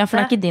 Helvete. Ja, for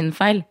det er ikke din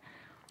feil.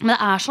 Men det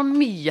er så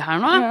mye her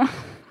nå.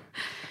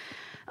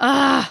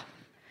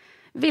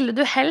 Ville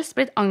du helst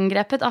blitt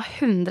angrepet av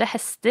 100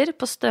 hester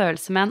på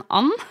størrelse med en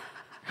and?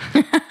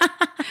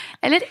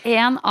 Eller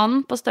en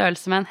and på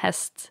størrelse med en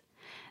hest?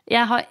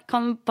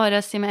 Kan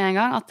bare si med en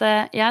gang at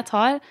jeg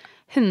tar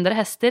 100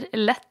 hester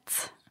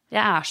lett.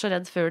 Jeg er så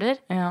redd fugler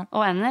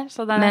og ender.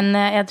 Så Men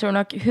jeg tror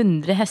nok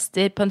 100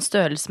 hester på en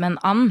størrelse med en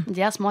and.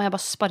 de er små, jeg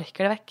bare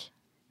sparker det vekk.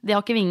 De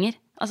har ikke vinger.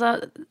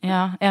 Altså,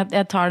 Ja,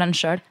 jeg tar den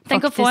selv.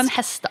 tenk å få en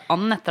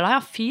hesteand etter deg. Ja,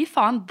 fy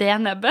faen, det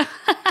nebbet.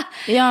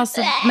 Ja,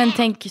 altså, men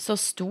tenk så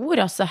stor,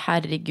 altså,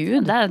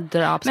 herregud. Det er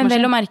drapsmaskin. Men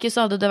vel å merke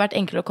så hadde det vært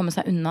enklere å komme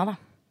seg unna, da.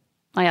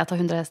 Nei, jeg tar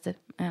 100 hester.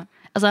 Ja.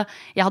 Altså,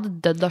 jeg hadde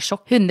dødd av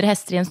sjokk. 100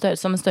 hester i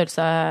som en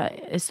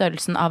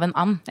størrelsen av en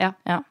and. Ja.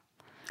 Jeg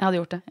hadde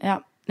gjort det. Ja.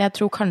 Jeg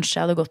tror kanskje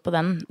jeg hadde gått på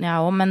den, jeg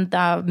også, men det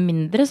er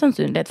mindre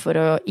sannsynlighet for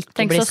å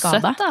ikke bli skadet. Tenk så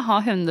søtt da, ha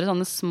 100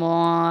 sånne små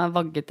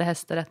vaggete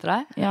hester etter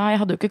deg. Ja, jeg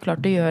hadde jo ikke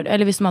klart å gjøre,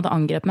 eller hvis de hadde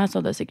angrepet meg, så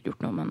hadde jeg sikkert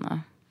gjort noe, men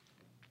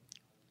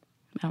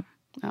ja.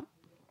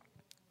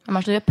 Hva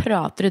er det du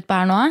prater ut på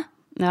her nå?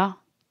 Ja,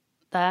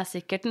 det er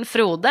sikkert en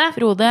Frode.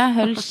 Frode,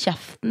 hold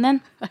kjeften din.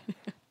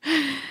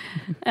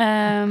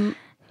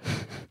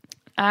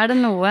 Er det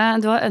noe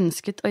du har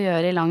ønsket å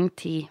gjøre i lang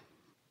tid?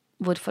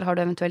 Hvorfor har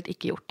du eventuelt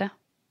ikke gjort det?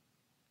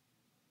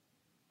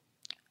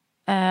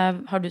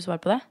 Har du svar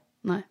på det?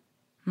 Nei.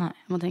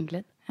 Jeg må tenke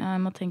litt. Ja,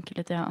 jeg må tenke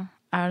litt, ja.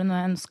 Er det noe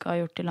jeg ønsket å ha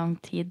gjort i lang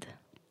tid?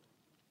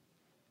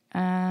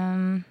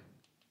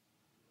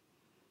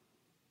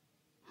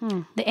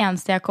 Det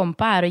eneste jeg kom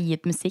på er å gi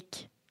ut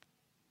musikk.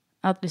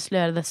 Jeg har hatt lyst til å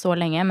gjøre det så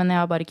lenge, men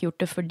jeg har bare ikke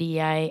gjort det fordi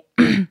jeg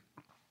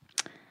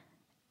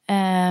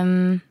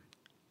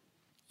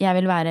jeg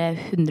vil være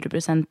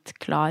 100%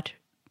 klar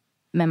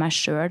med meg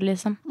selv,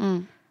 liksom.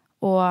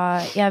 Og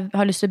jeg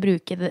har lyst til å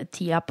bruke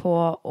tida på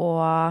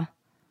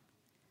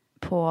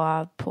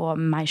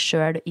meg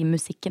selv i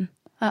musikken.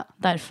 Ja.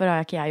 Derfor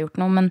har ikke jeg gjort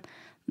noe, men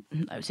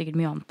det er jo sikkert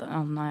mye annet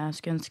jeg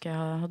skulle ønske jeg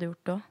hadde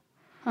gjort det også.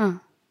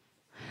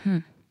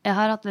 Jeg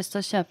har hatt lyst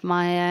til å kjøpe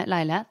meg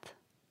leilighet.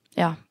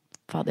 Ja,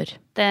 fader.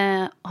 Det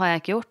har jeg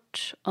ikke gjort,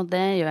 og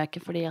det gjør jeg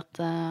ikke fordi at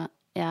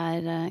jeg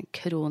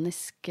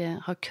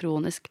har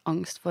kronisk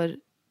angst for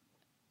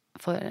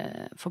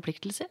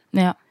forpliktelser.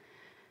 Ja.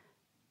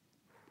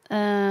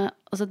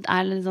 Og så er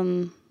det litt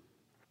sånn,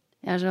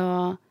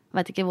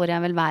 vet ikke hvor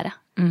jeg vil være.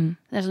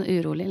 Det er sånn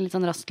urolig, litt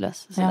sånn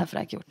rastløs, så derfor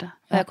har jeg ikke gjort det.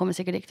 Og jeg kommer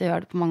sikkert ikke til å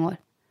gjøre det på mange år.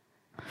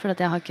 For at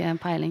jeg har ikke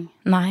peiling.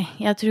 Nei,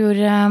 jeg tror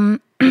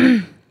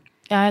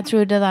jeg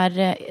tror det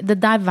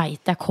der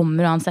vet jeg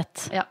kommer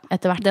uansett,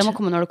 etter hvert. Det må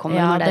komme når det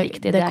kommer, når det er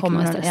riktig. Det er ikke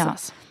noe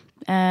stress.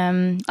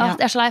 Jeg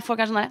er så lei, folk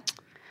er sånn der,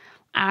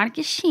 er det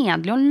ikke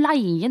kjedelig å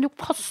leie? Du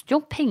kaster jo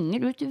penger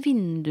ut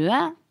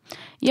vinduet.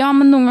 Ja,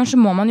 men noen ganger så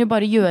må man jo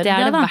bare gjøre det, da.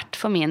 Det er det verdt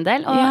for min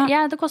del. Og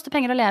det koster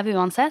penger å leve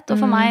uansett. Og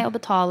for meg å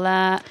betale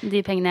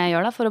de pengene jeg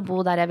gjør da, for å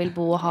bo der jeg vil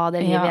bo og ha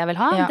det livet jeg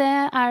vil ha, det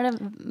er det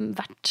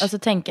verdt. Og så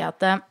tenker jeg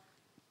at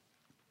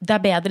det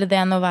er bedre det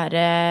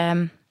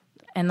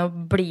enn å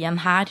bli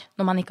en her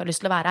når man ikke har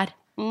lyst til å være her.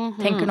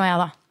 Tenker nå jeg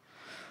da.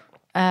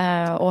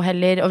 Og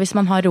hvis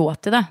man har råd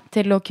til det,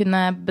 til å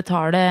kunne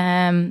betale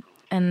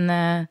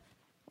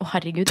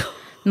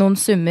noen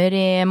summer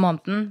i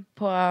måneden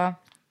på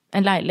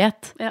en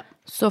leilighet,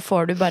 så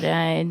får du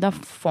da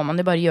får man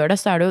jo bare gjøre det.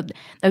 Så det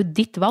er jo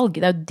ditt valg,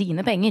 det er jo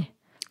dine penger.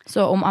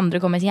 Så om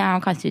andre kommer og sier,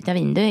 han kaster ut av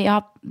vinduet,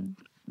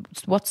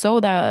 what so?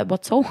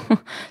 What so?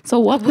 So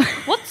what?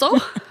 What so?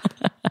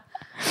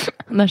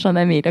 Det er sånn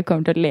Emilie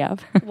kommer til å le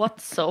av. What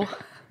so?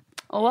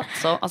 What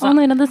so? Altså,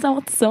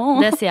 what so?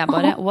 Det sier jeg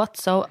bare, what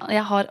so?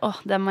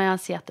 Det må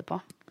jeg si etterpå.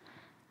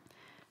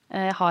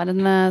 Jeg har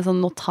en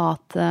sånn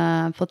notat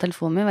på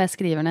telefonen min, hvor jeg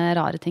skriver ned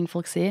rare ting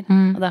folk sier.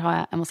 Og der har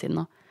jeg må si det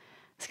nå,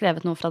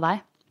 skrevet noe fra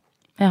deg.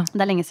 Ja.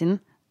 Det er lenge siden.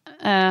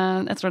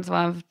 Jeg tror det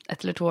var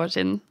 1 eller 2 år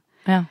siden.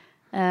 Ja.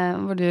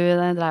 Hvor du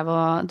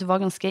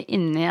var ganske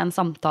inne i en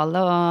samtale,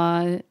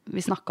 og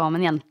vi snakket om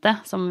en jente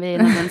som vi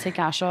nødvendigvis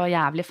ikke er så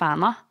jævlig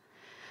fan av.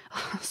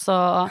 Så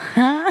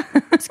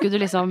skulle du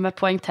liksom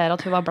poengtere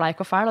at hun var bleik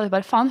og fæl, og du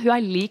bare, faen, hun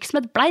er lik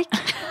som et bleik.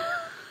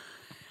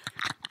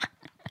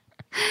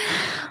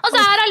 Og så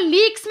er hun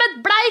lik som et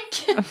bleik!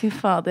 Fy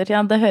fader,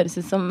 ja, det høres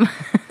ut som meg.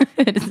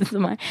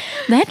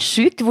 Det er helt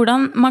sykt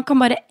hvordan man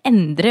kan bare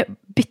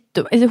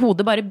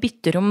hodet bare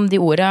bytter om de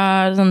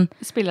ordene sånn.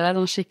 Spiller deg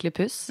noen skikkelig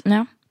puss?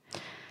 Ja.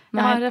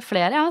 Jeg har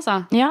flere, altså.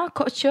 Ja,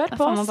 kjør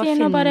på, sier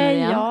nå bare,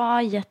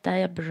 gjett det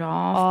er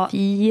bra,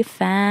 fy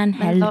fan,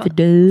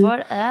 helvete.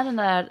 Hvor er den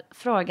der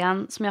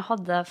frågan som jeg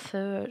hadde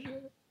før?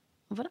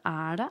 Hvor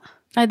er det?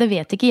 Nei, det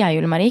vet ikke jeg,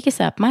 Julie Marie, ikke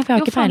se på meg, for jeg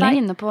har ikke peiling. Jo, faen, det er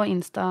inne på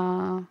Insta.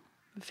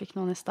 Du fikk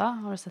noen i sted,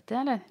 har du sett det,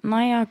 eller?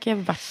 Nei, jeg har ikke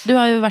vært. Du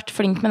har jo vært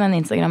flink med den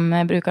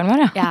Instagram-brukeren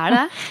vår, ja. Jeg er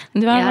det.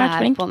 Jeg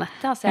er på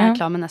nettet, altså jeg er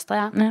klar med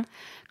nesta, ja.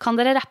 Kan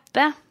dere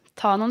rappe?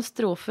 Ta noen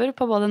strofer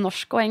på både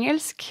norsk og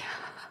engelsk?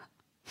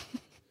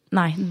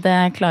 Nei,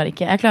 det klarer jeg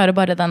ikke. Jeg klarer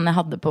bare den jeg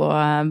hadde på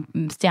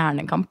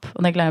Stjernekamp, og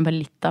det klarer jeg bare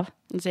litt av.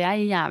 Så jeg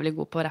er jævlig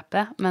god på å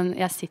rappe, men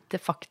jeg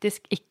sitter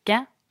faktisk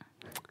ikke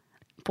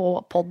på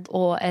podd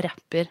og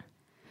rapper.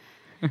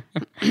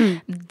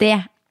 Det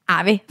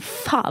er vi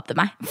fader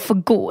meg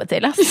for gode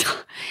til, ass.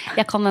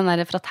 Jeg kan den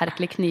der fra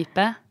Terkelig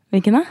knipe.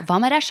 Hvilken da?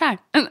 Hva med deg selv?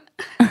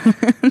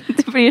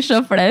 Du blir så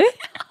flau.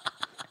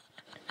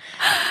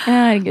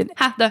 Herregud.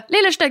 Hæ, du,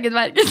 lille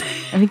støggenberg.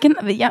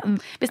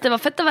 Hvis det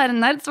var fett å være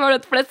nerd, så var du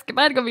et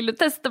fleskeberg, og vil du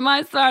teste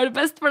meg, så er det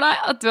best for deg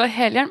at du har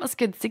helhjelm og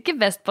skuddsikker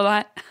vest på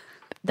deg.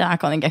 Det her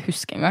kan jeg ikke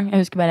huske engang.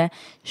 Jeg husker bare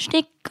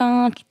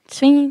stikkat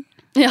svin.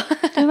 Ja.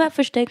 Du var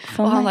for stygg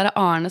for meg. Og han der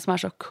Arne som er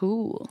så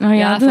cool.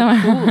 Jeg er for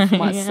cool for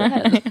meg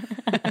selv.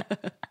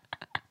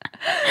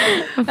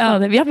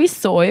 Vi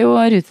så jo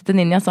Rute til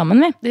Ninja sammen,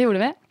 vi. Det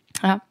gjorde vi.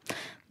 Ja.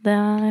 Det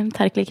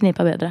Terkelig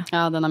knipa bedre.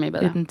 Ja, den er mye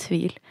bedre. Uten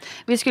tvil.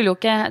 Vi skulle jo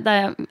ikke,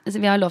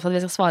 vi har lov for at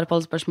vi skal svare på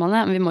alle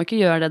spørsmålene, men vi må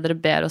ikke gjøre det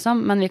dere ber oss om,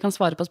 men vi kan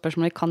svare på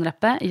spørsmål vi kan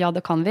rappe. Ja,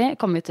 det kan vi.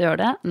 Kommer vi til å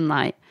gjøre det?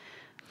 Nei.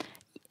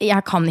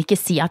 Jeg kan ikke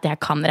si at jeg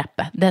kan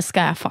rappe. Det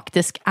skal jeg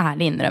faktisk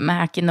ærlig innrømme.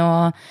 Jeg er ikke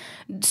noe...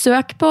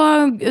 Søk på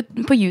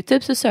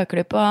YouTube, så søker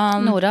du på...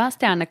 Nora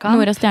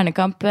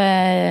Stjernekamp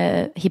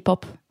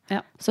hiphop. Ja.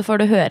 Så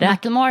får du høre...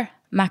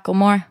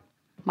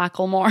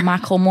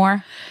 Macklemore.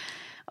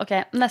 Ok,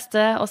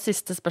 neste og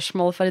siste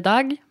spørsmål for i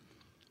dag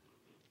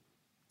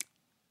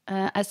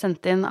er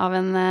sendt inn av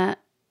en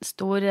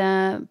stor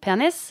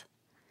penis.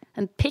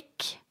 En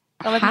pikk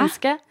av et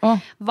menneske.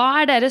 Hva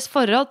er deres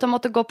forhold til å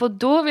måtte gå på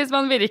do hvis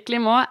man virkelig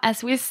må,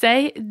 as we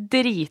say,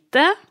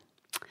 drite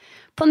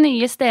på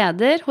nye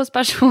steder hos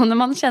personer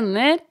man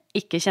kjenner,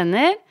 ikke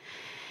kjenner?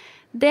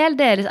 Del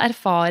deres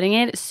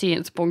erfaringer,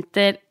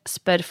 synspunkter,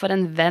 spør for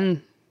en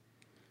venn.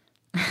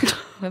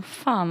 Hva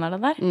faen er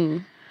det der?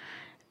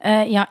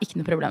 Jeg har ikke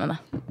noe problem med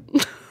det.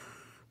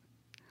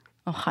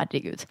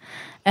 Herregud.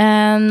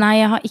 Nei,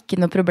 jeg har ikke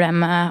noe problem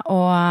med å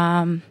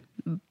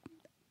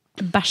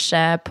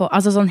bæsje på,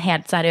 altså sånn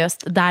helt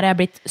seriøst. Der er jeg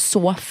blitt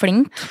så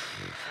flink.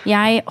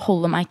 Jeg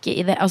holder meg ikke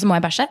i det. Altså må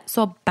jeg bæsje,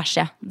 så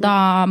bæsjer jeg. Da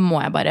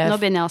må jeg bare...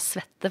 Nå begynner jeg å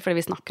svette fordi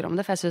vi snakker om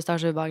det, for jeg synes det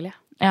er så ubehagelig.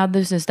 Ja,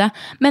 du synes det.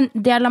 Men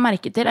det jeg la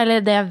merke til,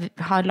 eller det jeg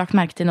har lagt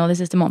merke til nå de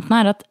siste månedene,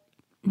 er at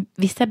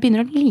hvis jeg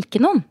begynner å like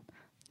noen,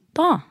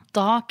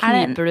 Da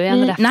kniper du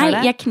igjen rett for det? Nei,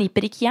 jeg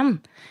kniper ikke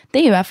igjen.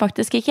 Det gjør jeg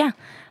faktisk ikke.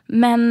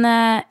 Men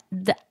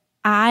det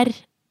er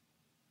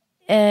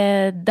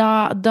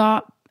da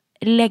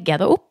legger jeg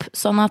det opp,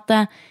 sånn at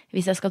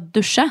hvis jeg skal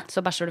dusje,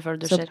 så bæsjer du før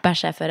du dusjer. Så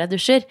bæsjer jeg før jeg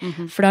dusjer,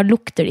 for da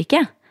lukter det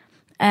ikke.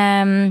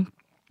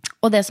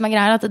 Og det som er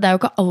greia er at det er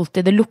jo ikke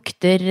alltid det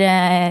lukter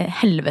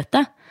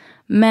helvete,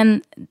 men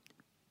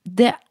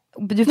du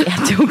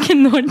vet jo ikke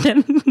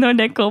når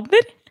det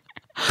kommer.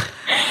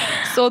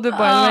 Så du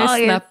bare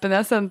i snappen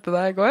jeg sendte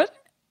deg i går?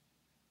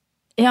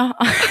 Ja.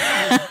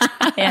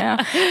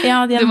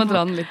 Du må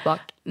dra den litt bak.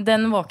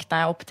 Den våkna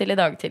jeg opp til i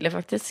dag tidlig,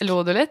 faktisk.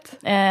 Lo du litt?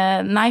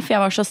 Nei, for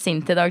jeg var så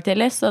sint i dag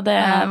tidlig, så det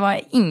var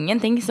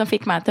ingenting som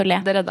fikk meg til å le.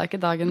 Det redda ikke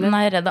dagen din?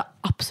 Nei, jeg redda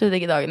absolutt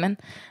ikke dagen min.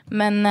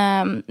 Men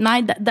nei,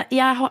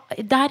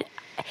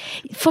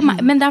 for meg,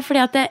 men det er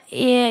fordi at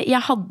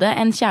jeg hadde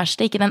en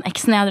kjæreste, ikke den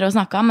eksen jeg hadde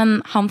snakket, men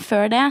han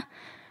før det,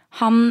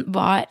 han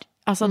var...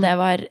 Altså det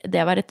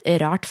var et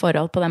rart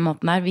forhold på den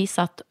måten der.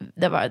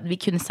 Vi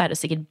kunne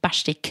seriøst sikkert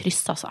bæsje i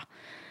kryss, altså.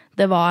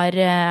 Det var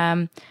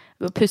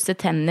pusse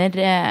tenner.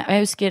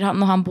 Jeg husker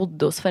når han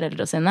bodde hos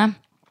foreldre sine,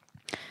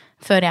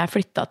 før jeg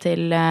flyttet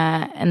til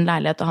en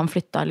leilighet, og han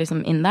flyttet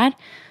liksom inn der,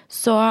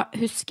 så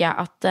husker jeg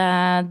at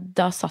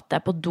da satt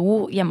jeg på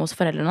do hjemme hos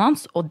foreldrene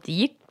hans, og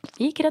de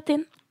gikk rett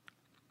inn.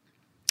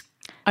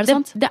 Er det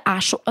sant? Det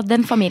er så,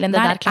 den familien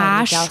der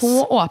er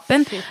så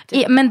åpen.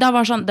 Men det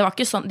var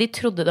ikke sånn, de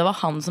trodde det var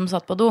han som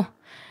satt på do.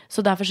 Så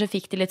derfor så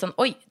fikk de litt sånn,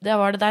 oi, det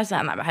var det der. Så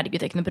jeg, nei, herregud,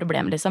 det er ikke noe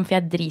problem liksom, for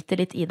jeg driter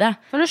litt i det.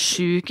 Er du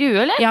syk i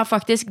huet, eller? Ja,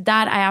 faktisk,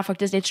 der er jeg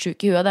faktisk litt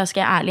syk i huet, det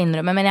skal jeg ærlig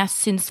innrømme. Men jeg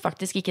synes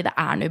faktisk ikke det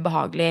er noe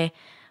ubehagelig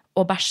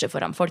å bæsje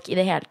foran folk i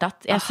det hele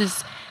tatt. Jeg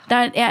synes,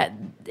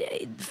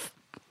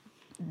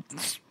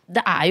 det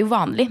er jo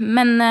vanlig,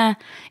 men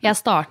jeg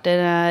starter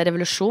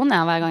revolusjon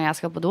hver gang jeg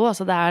skal på do.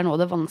 Altså, det er noe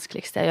av det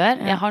vanskeligste jeg gjør.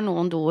 Jeg har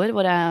noen doer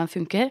hvor jeg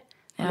funker.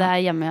 Det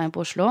er hjemme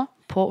på Oslo.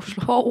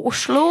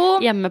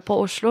 Hjemme på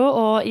Oslo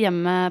og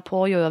hjemme på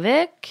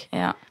Gjøvik.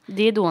 Ja.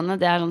 De doene,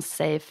 det er en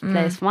safe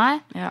place for meg.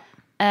 Ja.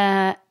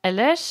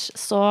 Ellers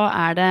så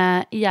er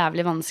det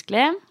jævlig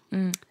vanskelig.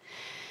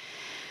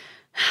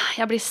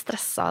 Jeg blir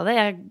stresset av det.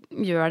 Jeg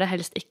gjør det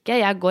helst ikke.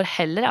 Jeg går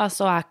heller,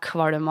 altså er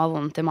kvalm og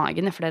vondt i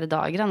magen i flere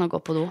dager enn å gå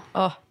på do.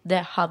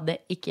 Det hadde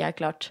ikke jeg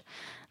klart.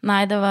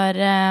 Nei, det var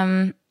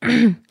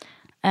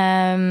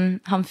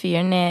han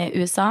fyren i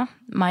USA,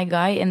 my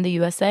guy in the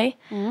USA.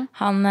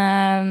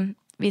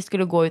 Vi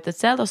skulle gå ut et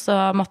sted, og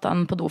så måtte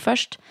han på do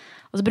først.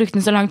 Og så brukte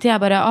han så lang tid.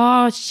 Jeg bare,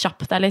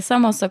 kjapp deg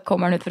liksom. Og så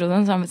kommer han ut fra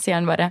doen, så sier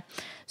han bare,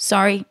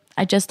 sorry,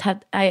 I just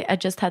had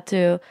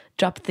to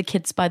drop the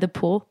kids by the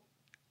pool.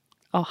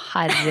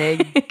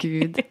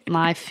 Herregud.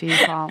 Nei, fy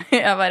faen.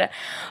 Jeg bare,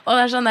 og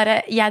det er sånn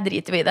der, jeg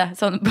driter i det,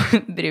 sånn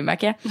bryr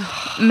meg ikke.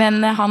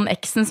 Men han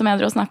eksen som jeg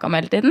hadde snakket om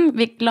hele tiden,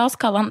 la oss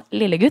kalle han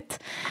Lillegutt.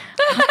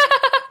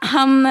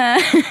 Han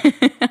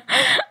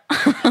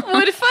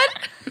Hvorfor?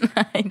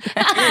 Nei,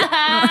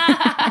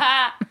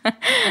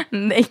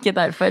 det er ikke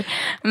derfor.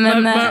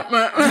 Men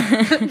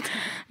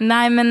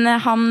nei, men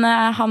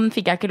han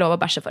fikk jeg ikke lov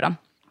å bæsje for han.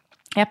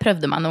 Jeg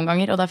prøvde meg noen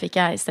ganger, og da fikk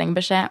jeg streng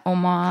beskjed om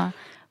å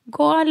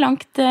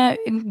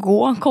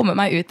komme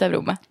meg ut av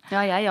rommet.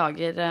 Ja, jeg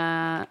jager,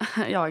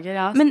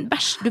 ja. Men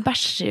du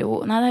bæsjer jo.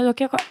 Nei,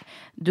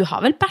 du har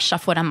vel bæsja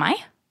foran meg?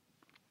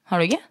 Har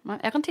du ikke?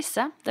 Jeg kan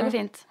tisse, det blir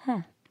fint.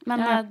 Men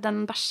den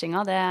bæsjinga,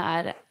 det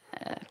er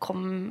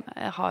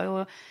jeg har jo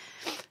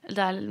det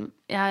er,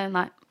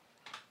 nei.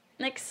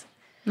 Niks.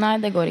 Nei,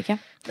 det går ikke.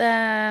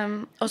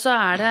 Og så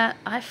det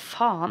nei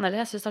faen, eller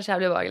jeg synes det så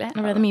jævlig ubehagelig.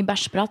 Nå ble det mye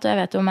bæsjprat, og jeg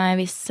vet jo om ei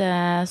viss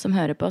som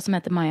hører på, som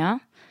heter Maja,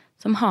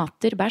 som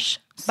hater bæsj.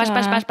 Så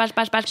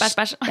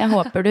Bæsj. jeg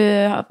håper du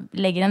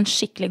legger en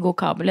skikkelig god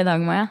kabel i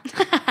dag, Maja.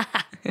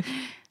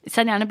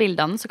 Send gjerne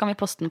bildet av den, så kan vi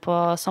poste den på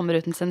Sommer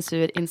uten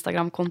sensur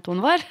Instagram-kontoen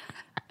vår.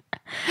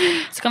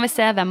 Så kan vi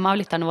se hvem av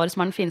lytterne våre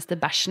som har den fineste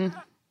bæsjen.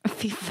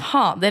 Fy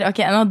fader, ok,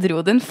 nå dro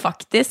den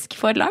faktisk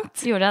for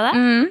langt. Gjorde jeg det?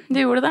 Du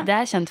gjorde det. Det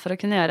er jeg kjent for å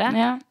kunne gjøre.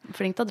 Ja.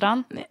 Flink til å dra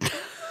den.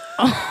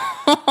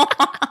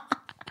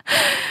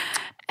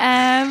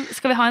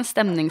 Skal vi ha en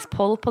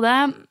stemningspoll på det?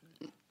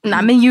 Nei,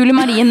 men Julie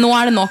Marie, nå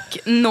er det nok.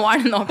 Nå,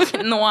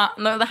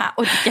 det her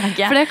orker jeg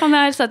ikke. For det kan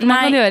jeg sette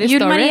man kan gjøre i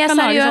Julie story. Marie,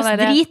 seriøst,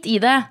 drit i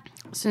det.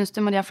 Synes du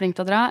Maria er flink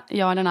til å dra?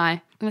 Ja eller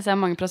nei? Kan vi se hvor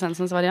mange prosent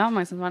som svarer ja,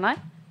 mange som svarer nei?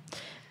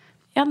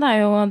 Ja,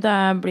 det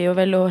blir jo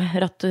vel noe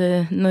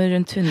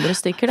rundt 100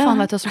 stykker da. Faen,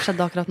 vet du hva som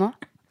skjedde akkurat nå?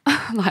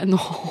 Nei, nå.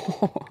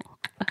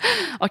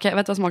 Ok,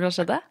 vet du hva som akkurat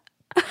skjedde?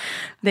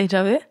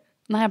 Deja vu?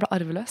 Nei, jeg ble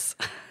arveløs.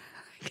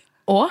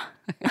 Og?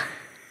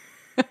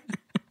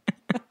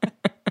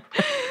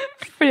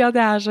 Fordi at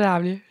jeg er så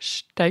jævlig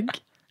stygg.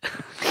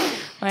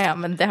 Ja,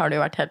 men det har det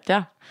jo vært helt,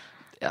 ja.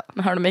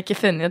 Men har de ikke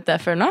funnet ut det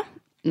før nå?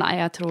 Nei,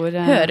 jeg tror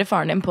Hører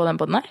faren din på den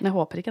podden her? Jeg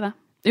håper ikke det.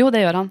 Jo, det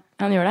gjør han.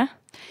 Han gjør det?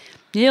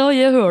 Ja,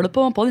 jeg hører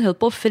på han helt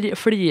på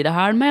flire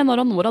her med når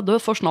han Nora død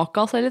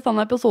forsnakket seg litt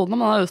denne episoden om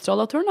denne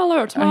Australia-turen. Jeg hadde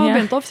hørt som han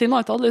begynte å si noe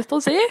jeg ikke hadde lyst til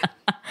å si.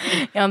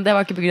 Ja, det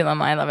var ikke på grunn av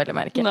meg da, vel å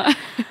merke. Nei.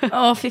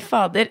 Å, fy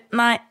fader.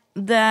 Nei,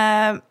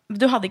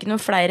 du hadde ikke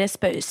noen flere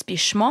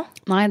spørsmål?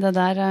 Nei, det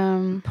der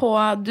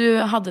Du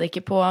hadde det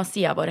ikke på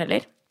siden vår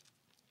heller?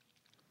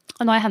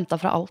 Nå har jeg hentet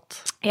fra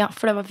alt. Ja,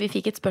 for vi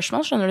fikk et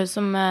spørsmål, skjønner du,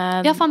 som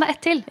Ja, faen, det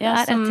ett til. Ja,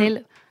 ett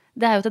til.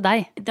 Det jo til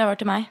deg. Det var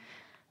til meg.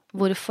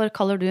 Hvorfor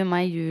kaller du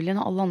meg Julie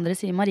når alle andre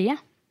sier Marie?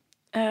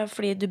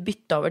 Fordi du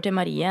byttet over til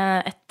Marie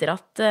etter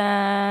at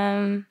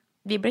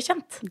vi ble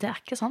kjent. Det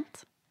ikke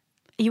sant.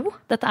 Jo.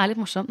 Dette litt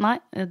morsomt. Nei,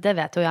 det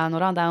vet jo jeg,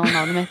 Nora. Det jo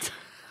navnet mitt.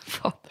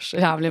 Fader,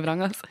 så jævlig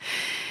vrang, altså.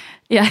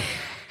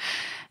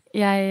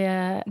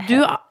 Du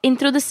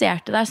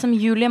introduserte deg som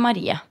Julie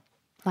Marie.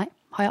 Nei,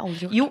 har jeg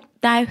aldri gjort. Jo,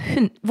 det jo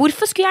hun.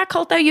 Hvorfor skulle jeg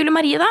kalt deg Julie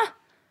Marie da?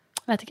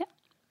 Vet ikke.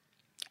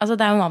 Altså,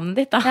 det jo navnet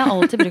ditt da. Jeg har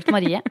alltid brukt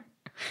Marie.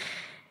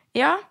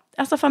 Ja,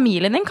 altså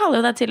familien din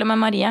kaller jo deg til og med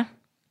Marie.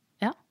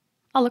 Ja,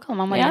 alle kaller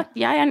meg Marie.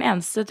 Ja, jeg den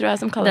eneste, tror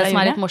jeg, som kaller deg Julie.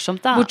 Det som litt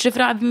morsomt da. Bortsett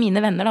fra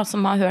mine venner da,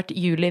 som har hørt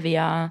Julie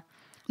via...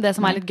 Det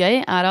som litt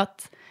gøy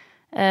at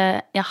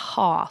jeg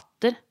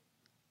hater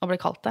å bli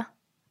kalt det.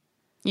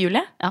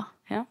 Julie? Ja.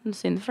 Ja,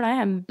 synd for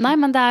deg. Nei,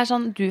 men det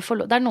sånn,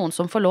 det noen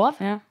som får lov.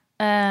 Ja.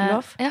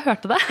 Lov? Jeg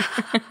hørte det.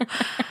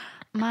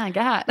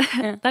 Mega her.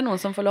 Ja. Det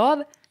noen som får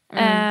lov.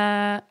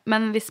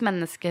 Men hvis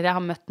mennesker jeg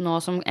har møtt nå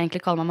som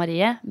egentlig kaller meg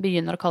Marie,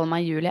 begynner å kalle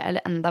meg Julie,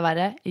 eller enda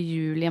verre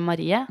Julie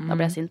Marie, da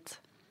blir jeg sint.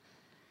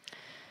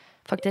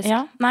 Faktisk.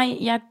 Ja, nei,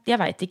 jeg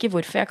vet ikke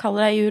hvorfor jeg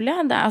kaller deg Julie.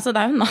 Det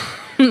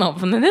jo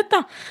navnet ditt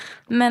da.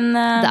 Men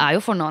det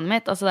jo fornavnet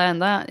mitt. Altså,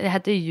 jeg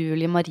heter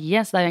Julie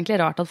Marie, så det jo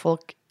egentlig rart at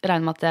folk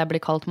regner med at jeg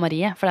blir kalt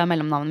Marie, for det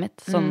mellomnavnet mitt.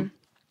 Sånn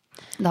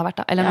det har vært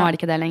da. Eller nå det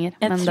ikke det lenger.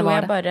 Jeg men tror det var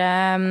jeg bare...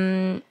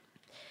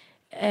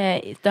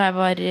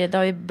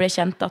 Da vi ble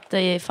kjent at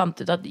jeg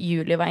fant ut at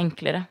Julie var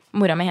enklere.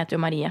 Mora mi heter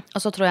jo Marie.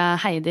 Og så tror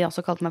jeg Heidi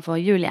også kalte meg for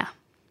Julie.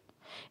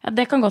 Ja,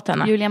 det kan godt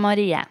hende. Julie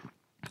Marie.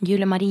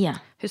 Julie Marie.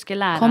 Husker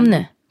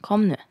læreren.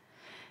 Kom nu.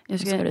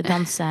 Skal du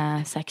danse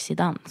sexy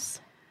dans?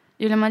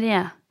 Julie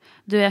Marie.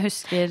 Du, jeg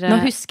husker... Nå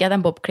husker jeg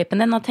den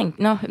bobklippen din.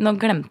 Nå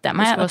glemte jeg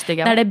meg.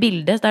 Det det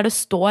bildet der du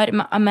står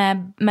med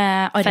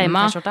arma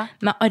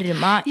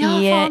i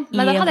håret.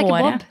 Men der hadde jeg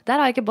ikke bob.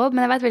 Der har jeg ikke bob,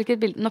 men jeg vet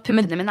hvilket bilde. Når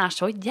puppene mine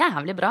så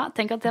jævlig bra.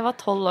 Tenk at jeg var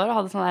 12 år og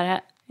hadde sånne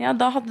der... Ja,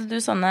 da hadde du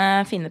sånne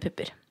fine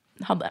pupper.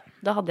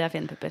 Da hadde jeg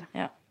fine pupper.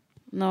 Ja.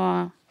 Nå...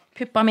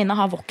 Puppa mine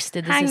har vokst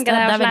i det siste.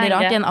 Det veldig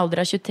rart i en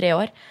alder av 23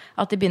 år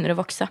at de begynner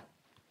å vokse.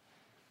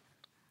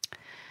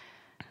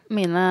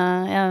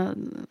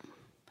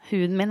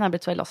 Huden min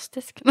blitt så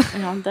elastisk.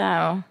 Ja, det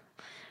jo...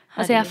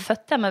 Altså, jeg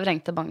født med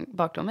vrengte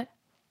baklommer.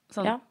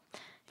 Sånn. Ja.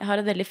 Jeg har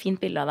et veldig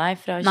fint bilde av deg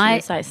fra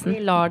 2016. Nei,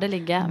 vi lar det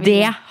ligge.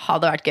 Det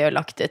hadde vært gøy å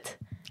lagt ut.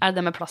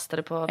 Det med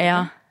plasteret på?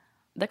 Ja.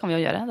 Det kan vi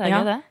jo gjøre. Det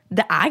gøy, det.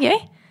 Det gøy.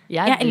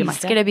 Jeg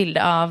elsker det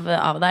bildet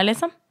av deg,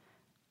 liksom.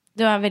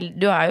 Du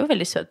jo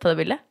veldig søt på det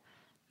bildet.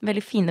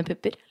 Veldig fine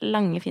pupper.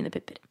 Lange, fine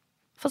pupper.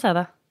 Få se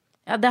det.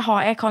 Ja,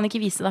 jeg kan ikke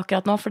vise det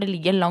akkurat nå, for det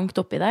ligger langt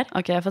oppi der.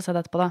 Ok, jeg får se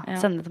det etterpå da. Ja.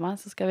 Send det til meg,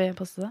 så skal vi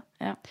poste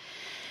det.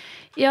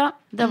 Ja,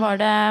 det var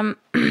det...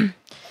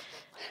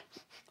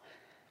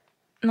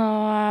 Nå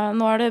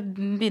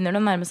begynner det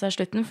å nærme seg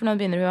slutten, for nå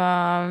begynner du å...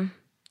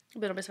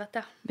 Begynner å bli svett,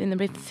 ja. Begynner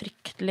å bli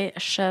fryktelig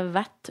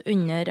svett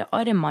under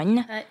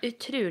armene. Det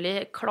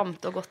utrolig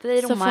klamt og godt i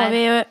rommet. Så får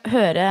vi jo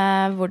høre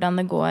hvordan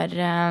det går.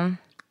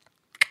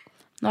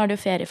 Nå det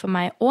jo ferie for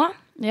meg også.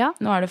 Ja.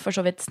 Nå du for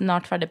så vidt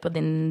snart ferdig på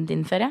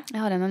din ferie.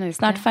 Jeg har en uke.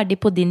 Snart ferdig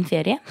på din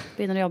ferie.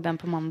 Begynner å jobbe igjen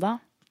på mandag.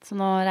 Så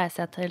nå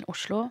reiser jeg til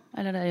Oslo,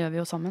 eller det gjør vi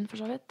jo sammen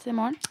for så vidt, I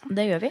morgen.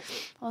 Det gjør vi.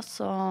 Og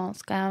så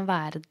skal jeg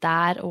være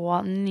der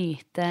og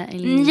nyte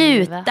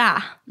livet.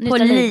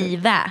 På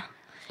livet.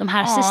 De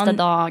här sista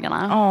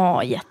dagarna.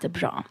 Ja,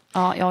 jättebra.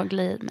 Ja, jag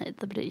glider mig.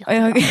 Det blir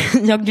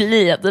jättebra. Jag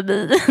glider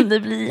mig. Det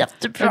blir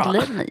jättebra. Jag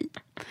glider mig.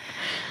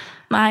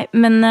 Nej,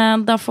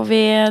 men då får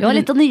vi... Jag är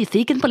lite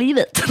nyfiken på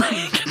livet.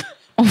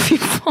 Fy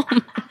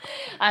fan.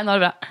 Nej, nå är det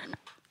bra.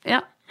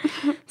 Ja.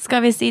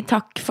 Skal vi si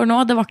takk for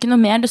nå? Det var ikke noe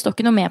mer. Det står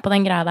ikke noe mer på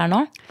den greia der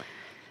nå.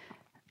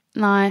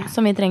 Nei.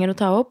 Som vi trenger å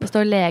ta opp. Det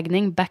står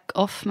legning, back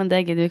off, men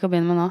det gidder vi ikke å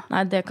begynne med nå.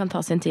 Nei, det kan ta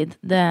sin tid.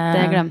 Det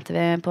glemte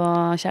vi på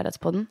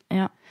kjærlighetspodden.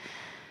 Ja.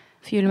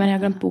 For Julemar, jeg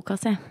har glemt boka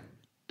si.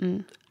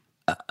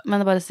 Men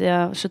det bare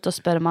sier, slutt å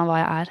spørre meg hva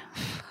jeg er.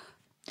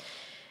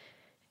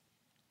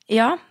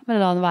 Ja. Bare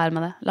la den være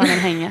med det. La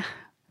den henge.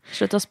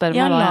 Slutt å spørre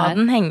meg hva jeg er. Ja, la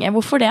den henge.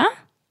 Hvorfor det?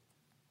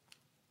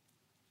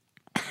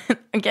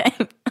 Ok.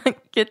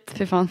 Kutt.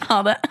 Fy faen. Ha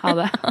det. Ha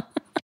det.